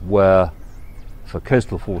this is where, for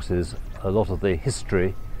coastal forces, a lot of the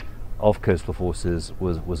history of coastal forces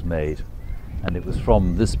was made, and it was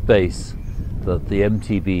from this base that the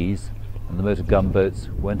MTBs and the motor gunboats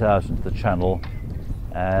went out into the Channel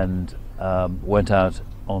and went out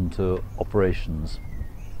onto operations.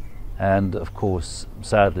 And of course,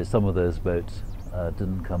 sadly, some of those boats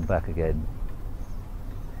didn't come back again.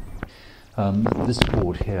 This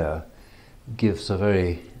board here gives a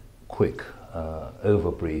very quick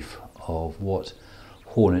overbrief of what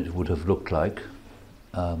Hornet would have looked like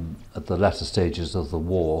at the latter stages of the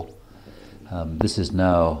war. This is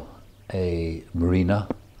now a marina,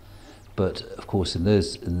 but of course in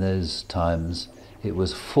those times it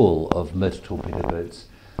was full of motor torpedo boats,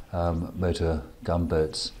 motor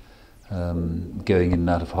gunboats, going in and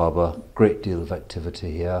out of harbour. Great deal of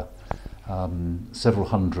activity here. Several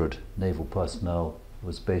hundred naval personnel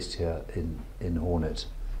was based here in Hornet,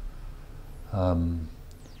 and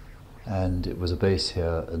it was a base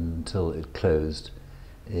here until it closed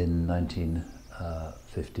in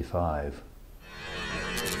 1955.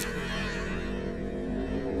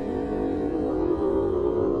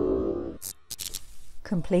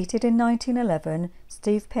 Completed in 1911,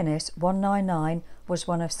 Steve Pinnis 199 was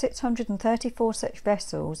one of 634 such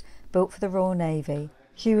vessels built for the Royal Navy.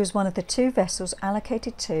 He was one of the 2 vessels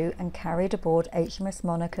allocated to and carried aboard HMS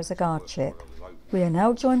Monarch as a guard ship. We are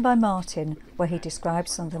now joined by Martin, where he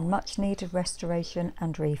describes some of the much needed restoration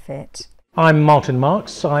and refit. I'm Martin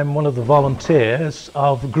Marks. I'm one of the volunteers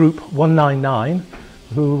of Group 199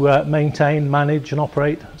 who maintain, manage and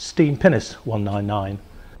operate Steam Pinnis 199.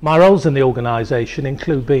 My roles in the organisation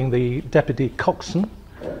include being the Deputy Coxswain,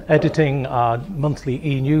 editing our monthly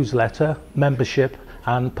e-newsletter, membership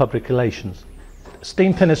and public relations.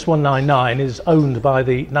 Steam Pinnis 199 is owned by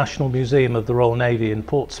the National Museum of the Royal Navy in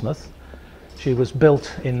Portsmouth. She was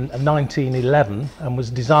built in 1911 and was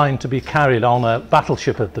designed to be carried on a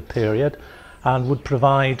battleship of the period and would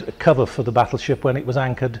provide cover for the battleship when it was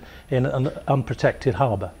anchored in an unprotected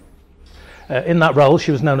harbour. In that role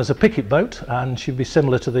she was known as a picket boat, and she'd be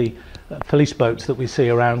similar to the police boats that we see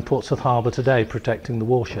around Portsmouth Harbour today protecting the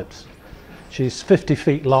warships. She's 50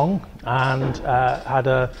 feet long and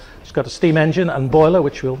she's got a steam engine and boiler,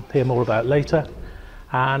 which we'll hear more about later,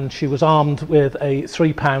 and she was armed with a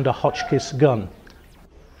 3-pounder Hotchkiss gun.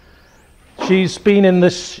 She's been in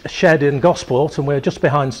this shed in Gosport, and we're just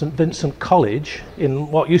behind St Vincent College in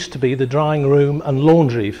what used to be the drying room and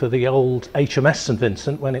laundry for the old HMS St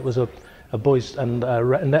Vincent when it was a boys and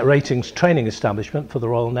net ratings training establishment for the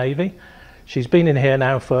Royal Navy. She's been in here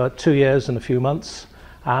now for 2 years and a few months,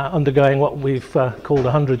 undergoing what we've called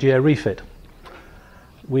a 100-year refit.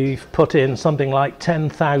 We've put in something like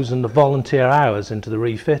 10,000 volunteer hours into the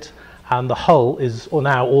refit, and the hull is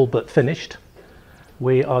now all but finished.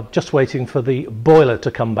 We are just waiting for the boiler to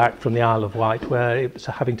come back from the Isle of Wight, where it's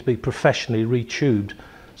having to be professionally retubed,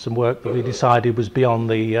 some work that we decided was beyond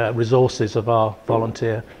the resources of our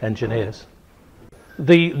volunteer engineers.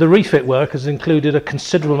 The refit work has included a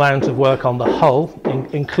considerable amount of work on the hull,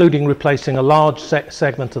 including replacing a large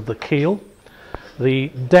segment of the keel. The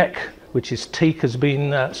deck, which is teak, has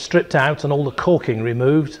been stripped out and all the caulking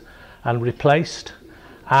removed and replaced,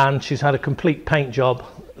 and she's had a complete paint job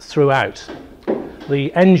throughout.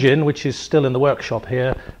 The engine, which is still in the workshop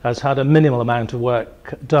here, has had a minimal amount of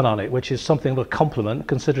work done on it, which is something of a compliment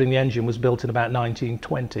considering the engine was built in about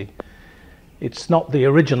 1920. It's not the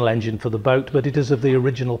original engine for the boat, but it is of the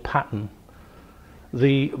original pattern.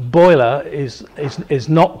 The boiler is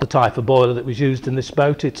not the type of boiler that was used in this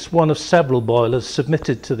boat. It's one of several boilers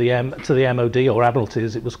submitted to the MOD, or Admiralty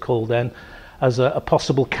as it was called then, as a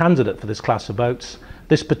possible candidate for this class of boats.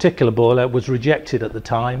 This particular boiler was rejected at the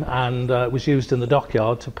time and was used in the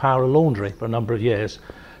dockyard to power a laundry for a number of years.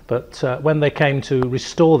 But when they came to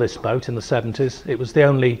restore this boat in the 70s, it was the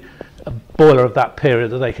only boiler of that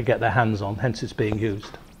period that they could get their hands on, hence it's being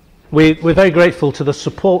used. We're very grateful to the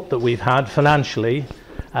support that we've had financially,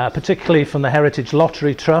 particularly from the Heritage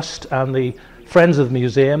Lottery Trust and the Friends of the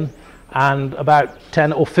Museum, and about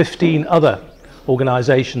 10 or 15 other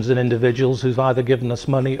organisations and individuals who've either given us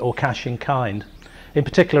money or cash in kind. In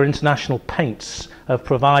particular, International Paints have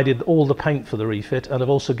provided all the paint for the refit and have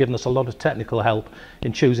also given us a lot of technical help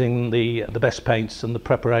in choosing the best paints and the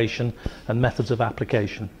preparation and methods of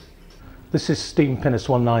application. This is Steam Pinnace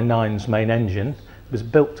 199's main engine. It was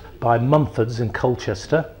built by Mumfords in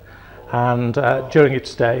Colchester, and during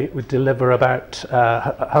its day it would deliver about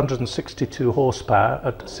 162 horsepower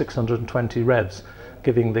at 620 revs,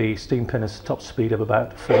 giving the Steam Pinnace a top speed of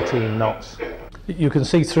about 14 knots. You can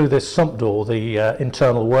see through this sump door the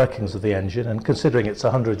internal workings of the engine, and considering it's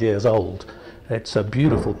 100 years old, it's a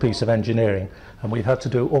beautiful piece of engineering, and we've had to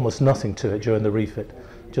do almost nothing to it during the refit,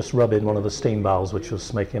 just rub in one of the steam valves which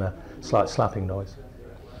was making a slight slapping noise.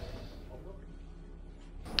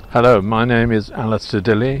 Hello, my name is Alistair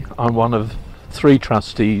Dilly. I'm one of 3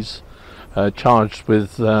 trustees charged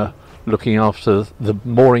with looking after the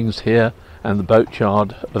moorings here and the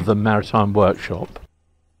boatyard of the Maritime Workshop.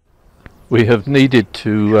 We have needed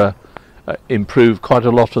to improve quite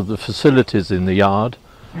a lot of the facilities in the yard.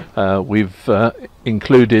 We've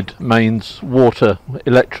included mains, water,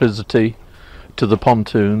 electricity to the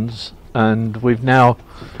pontoons, and we've now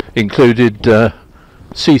included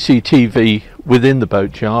CCTV within the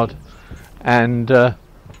boatyard, and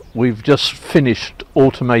we've just finished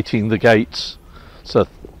automating the gates so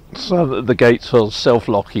that the gates are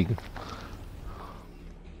self-locking.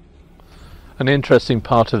 An interesting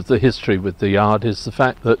part of the history with the yard is the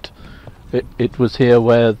fact that it was here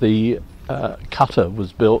where the cutter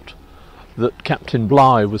was built that Captain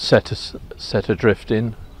Bligh was set adrift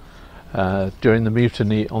in during the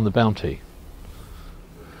mutiny on the Bounty.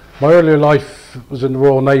 My earlier life was in the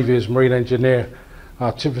Royal Navy as Marine Engineer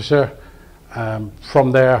Artificer.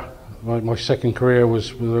 From there, my second career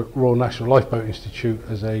was with the Royal National Lifeboat Institute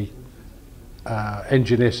as a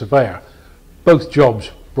engineer surveyor. Both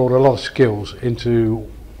jobs brought a lot of skills into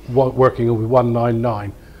working with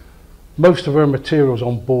 199. Most of our materials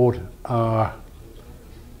on board are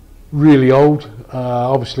really old,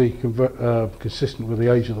 obviously consistent with the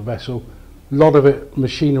age of the vessel. A lot of it,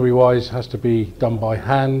 machinery-wise, has to be done by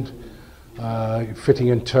hand, fitting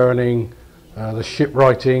and turning, the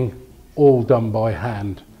shipwriting, all done by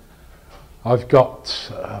hand. I've got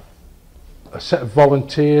a set of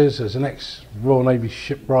volunteers as an ex-Royal Navy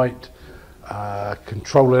shipwright,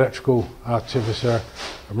 control electrical artificer,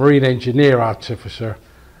 a marine engineer artificer,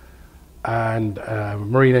 and a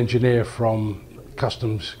marine engineer from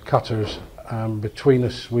customs cutters. Between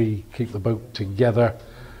us we keep the boat together,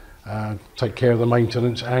 take care of the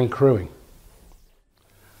maintenance and crewing.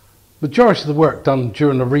 The majority of the work done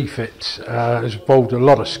during the refit has involved a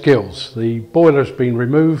lot of skills. The boiler's been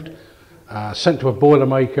removed, sent to a boiler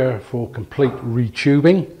maker for complete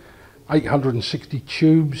retubing, 860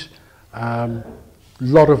 tubes,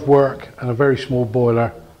 lot of work and a very small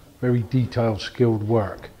boiler, very detailed, skilled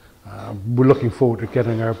work. We're looking forward to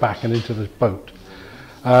getting her back and into this boat.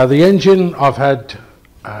 The engine, I've had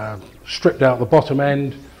stripped out the bottom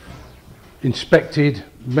end, inspected,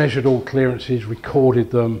 measured all clearances,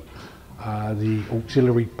 recorded them. The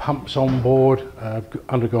auxiliary pumps on board have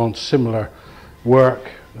undergone similar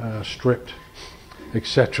work, stripped,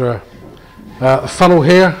 etc. The funnel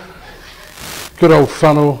here, good old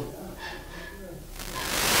funnel.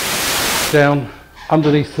 Down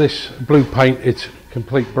underneath this blue paint, it's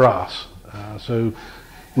complete brass. So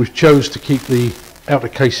we've chose to keep the outer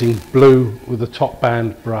casing blue with the top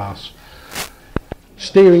band brass.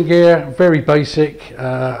 Steering gear, very basic,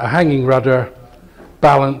 a hanging rudder,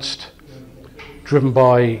 balanced, driven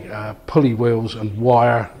by pulley wheels and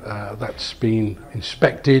wire. That's been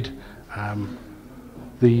inspected.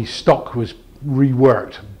 The stock was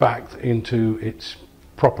reworked back into its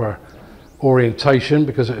proper orientation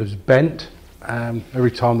because it was bent.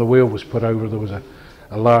 Every time the wheel was put over there was a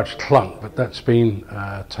large clunk, but that's been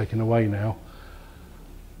taken away now.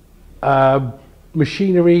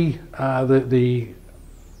 Machinery, the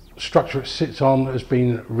structure it sits on has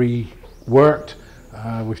been reworked.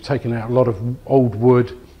 We've taken out a lot of old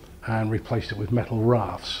wood and replaced it with metal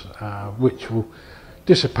rafts, which will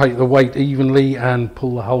dissipate the weight evenly and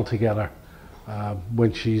pull the hull together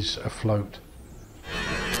when she's afloat.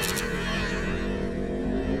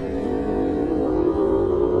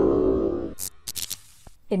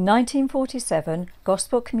 In 1947,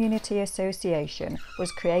 Gosport Community Association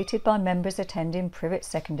was created by members attending Privet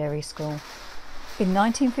Secondary School. In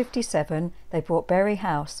 1957, they bought Berry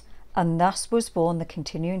House, and thus was born the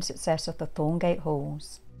continuing success of the Thorngate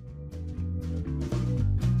Halls.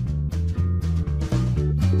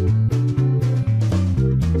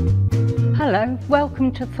 Hello,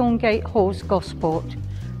 welcome to Thorngate Halls, Gosport.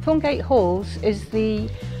 Thorngate Halls is the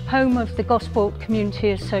home of the Gosport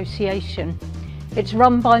Community Association. It's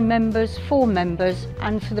run by members, for members,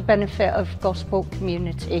 and for the benefit of Gosport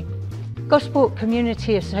community. Gosport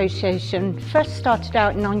Community Association first started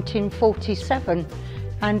out in 1947,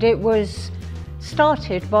 and it was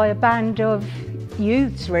started by a band of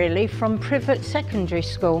youths really from Privet Secondary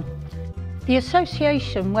School. The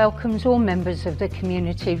association welcomes all members of the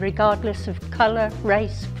community regardless of colour,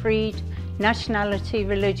 race, creed, nationality,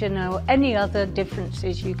 religion or any other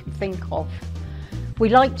differences you can think of. We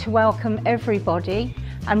like to welcome everybody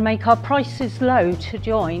and make our prices low to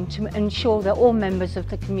join to ensure that all members of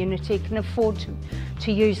the community can afford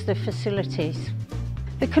to use the facilities.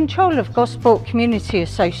 The control of Gosport Community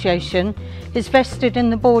Association is vested in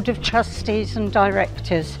the Board of Trustees and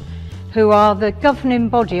Directors, who are the governing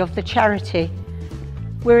body of the charity.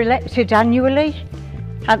 We're elected annually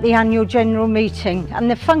at the annual general meeting, and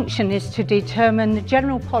the function is to determine the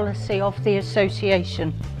general policy of the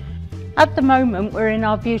association. At the moment, we're in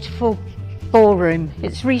our beautiful ballroom.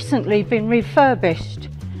 It's recently been refurbished,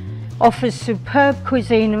 offers superb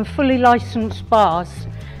cuisine and fully licensed bars.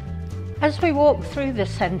 As we walk through the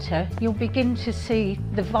centre, you'll begin to see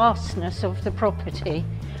the vastness of the property.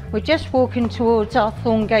 We're just walking towards our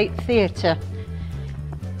Thorngate Theatre.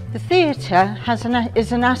 The theatre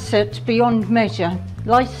is an asset beyond measure,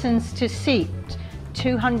 licensed to seat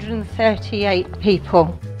 238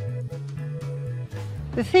 people.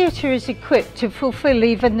 The theatre is equipped to fulfil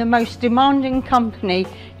even the most demanding company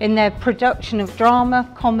in their production of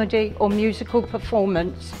drama, comedy or musical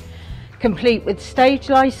performance, complete with stage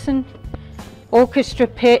licence, orchestra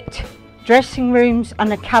pit, dressing rooms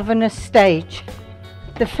and a cavernous stage.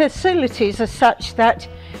 The facilities are such that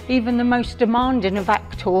even the most demanding of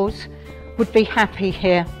actors would be happy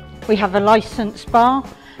here. We have a licensed bar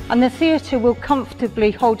and the theatre will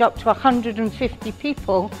comfortably hold up to 150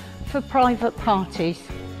 people for private parties.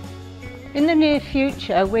 In the near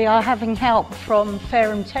future, we are having help from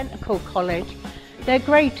Fareham Technical College. Their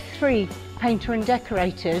grade 3 painter and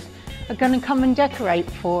decorators are going to come and decorate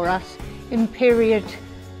for us in period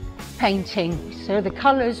painting. So the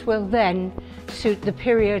colours will then suit the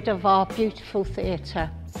period of our beautiful theatre.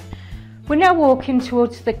 We're now walking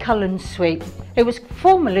towards the Cullen Suite. It was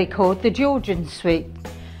formerly called the Georgian Suite.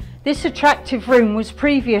 This attractive room was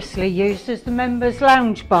previously used as the members'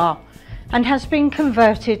 lounge bar and has been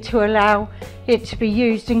converted to allow it to be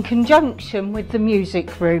used in conjunction with the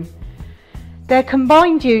music room. Their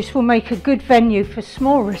combined use will make a good venue for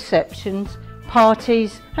small receptions,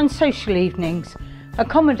 parties and social evenings,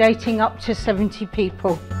 accommodating up to 70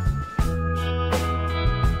 people.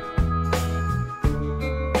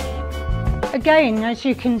 Again, as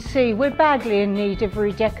you can see, we're badly in need of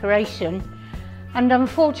redecoration, and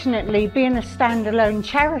unfortunately, being a standalone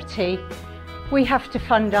charity, we have to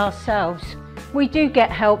fund ourselves. We do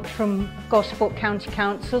get help from Gosport County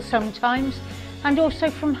Council sometimes, and also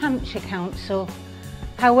from Hampshire Council.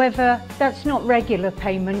 However, that's not regular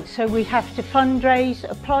payment, so we have to fundraise,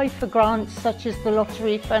 apply for grants such as the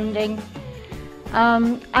lottery funding,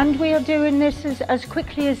 and we are doing this as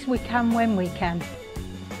quickly as we can when we can.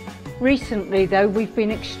 Recently though, we've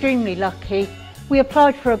been extremely lucky. We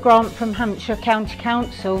applied for a grant from Hampshire County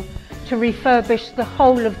Council to refurbish the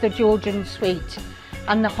whole of the Georgian suite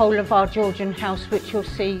and the whole of our Georgian house, which you'll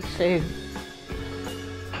see soon.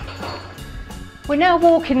 We're now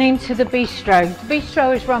walking into the bistro. The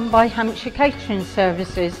bistro is run by Hampshire Catering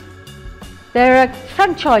Services. They're a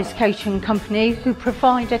franchise catering company who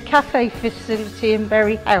provide a cafe facility in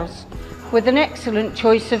Berry House with an excellent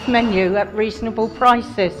choice of menu at reasonable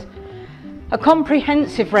prices. A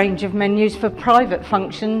comprehensive range of menus for private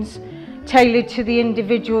functions tailored to the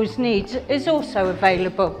individual's needs is also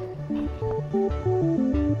available.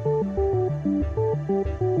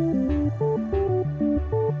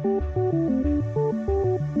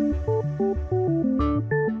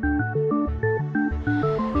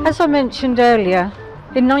 As I mentioned earlier,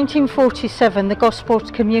 in 1947 the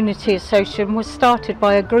Gosport Community Association was started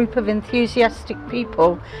by a group of enthusiastic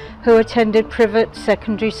people who attended Privet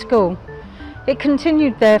Secondary School. It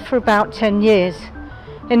continued there for about 10 years.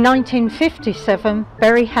 In 1957,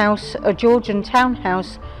 Berry House, a Georgian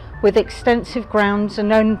townhouse with extensive grounds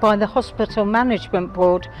and owned by the Hospital Management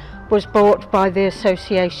Board, was bought by the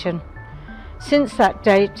association. Since that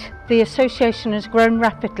date, the association has grown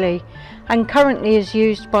rapidly and currently is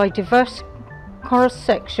used by a diverse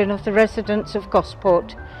cross-section of the residents of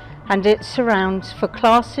Gosport and its surrounds for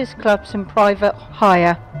classes, clubs and private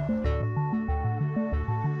hire.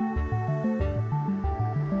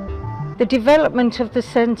 The development of the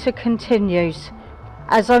centre continues.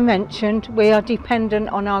 As I mentioned, we are dependent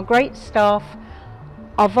on our great staff,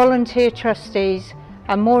 our volunteer trustees,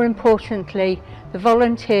 and more importantly, the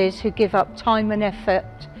volunteers who give up time and effort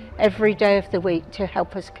every day of the week to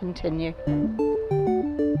help us continue.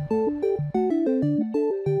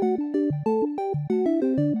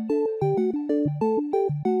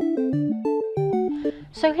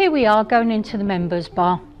 So here we are going into the members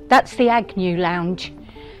bar. That's the Agnew Lounge.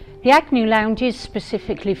 The Agnew Lounge is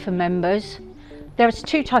specifically for members. There's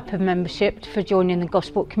two types of membership for joining the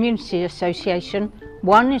Gosport Community Association.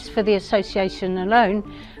 One is for the association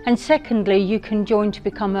alone, and secondly, you can join to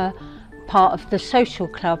become a part of the social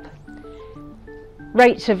club.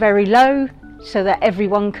 Rates are very low so that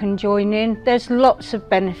everyone can join in. There's lots of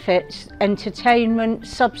benefits: entertainment,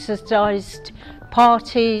 subsidised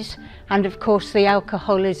parties, and of course the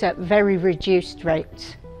alcohol is at very reduced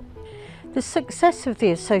rates. The success of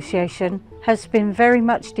the association has been very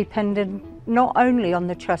much dependent not only on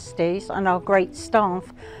the trustees and our great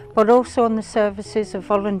staff, but also on the services of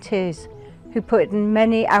volunteers who put in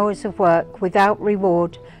many hours of work without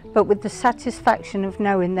reward, but with the satisfaction of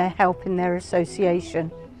knowing they're helping their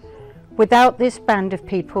association. Without this band of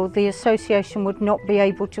people, the association would not be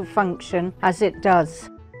able to function as it does.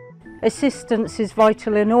 Assistance is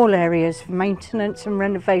vital in all areas for maintenance and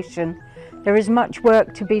renovation. There is much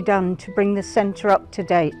work to be done to bring the centre up to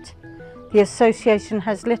date. The association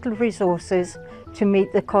has little resources to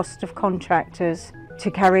meet the cost of contractors to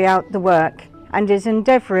carry out the work and is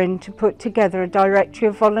endeavouring to put together a directory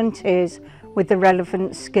of volunteers with the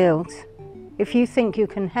relevant skills. If you think you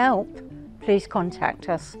can help, please contact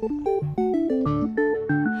us.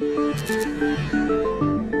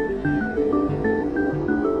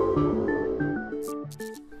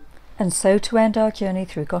 And so, to end our journey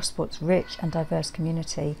through Gosport's rich and diverse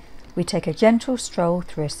community, we take a gentle stroll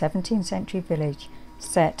through a 17th century village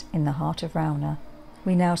set in the heart of Rowner.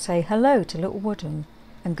 We now say hello to Little Woodham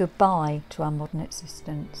and goodbye to our modern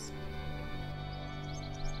existence.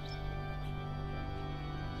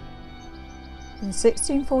 In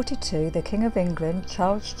 1642, the King of England,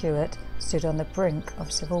 Charles Stuart, stood on the brink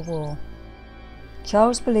of civil war.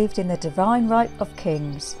 Charles believed in the divine right of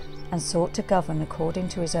kings and sought to govern according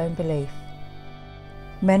to his own belief.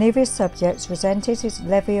 Many of his subjects resented his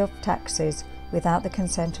levy of taxes without the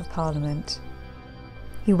consent of Parliament.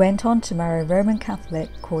 He went on to marry a Roman Catholic,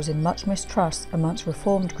 causing much mistrust amongst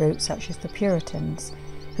reformed groups such as the Puritans,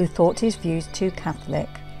 who thought his views too Catholic.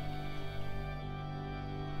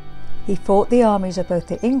 He fought the armies of both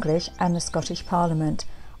the English and the Scottish Parliament,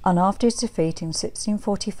 and after his defeat in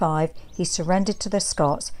 1645 he surrendered to the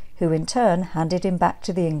Scots, who in turn handed him back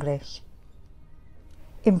to the English.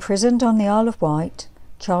 Imprisoned on the Isle of Wight,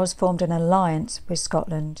 Charles formed an alliance with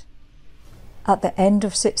Scotland. At the end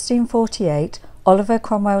of 1648, Oliver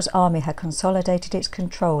Cromwell's army had consolidated its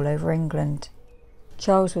control over England.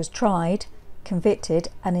 Charles was tried, convicted,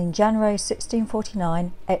 and in January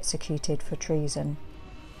 1649 executed for treason.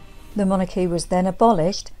 The monarchy was then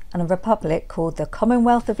abolished and a republic called the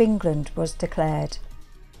Commonwealth of England was declared.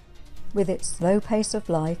 With its slow pace of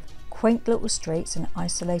life, quaint little streets and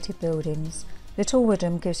isolated buildings, Little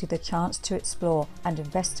Woodham gives you the chance to explore and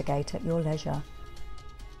investigate at your leisure.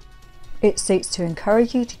 It seeks to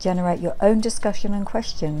encourage you to generate your own discussion and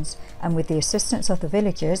questions, and with the assistance of the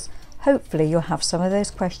villagers, hopefully you'll have some of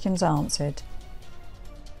those questions answered.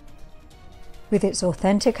 With its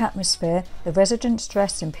authentic atmosphere, the residents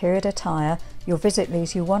dressed in period attire, your visit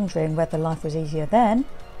leaves you wondering whether life was easier then,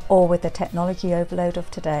 or with the technology overload of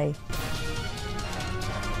today.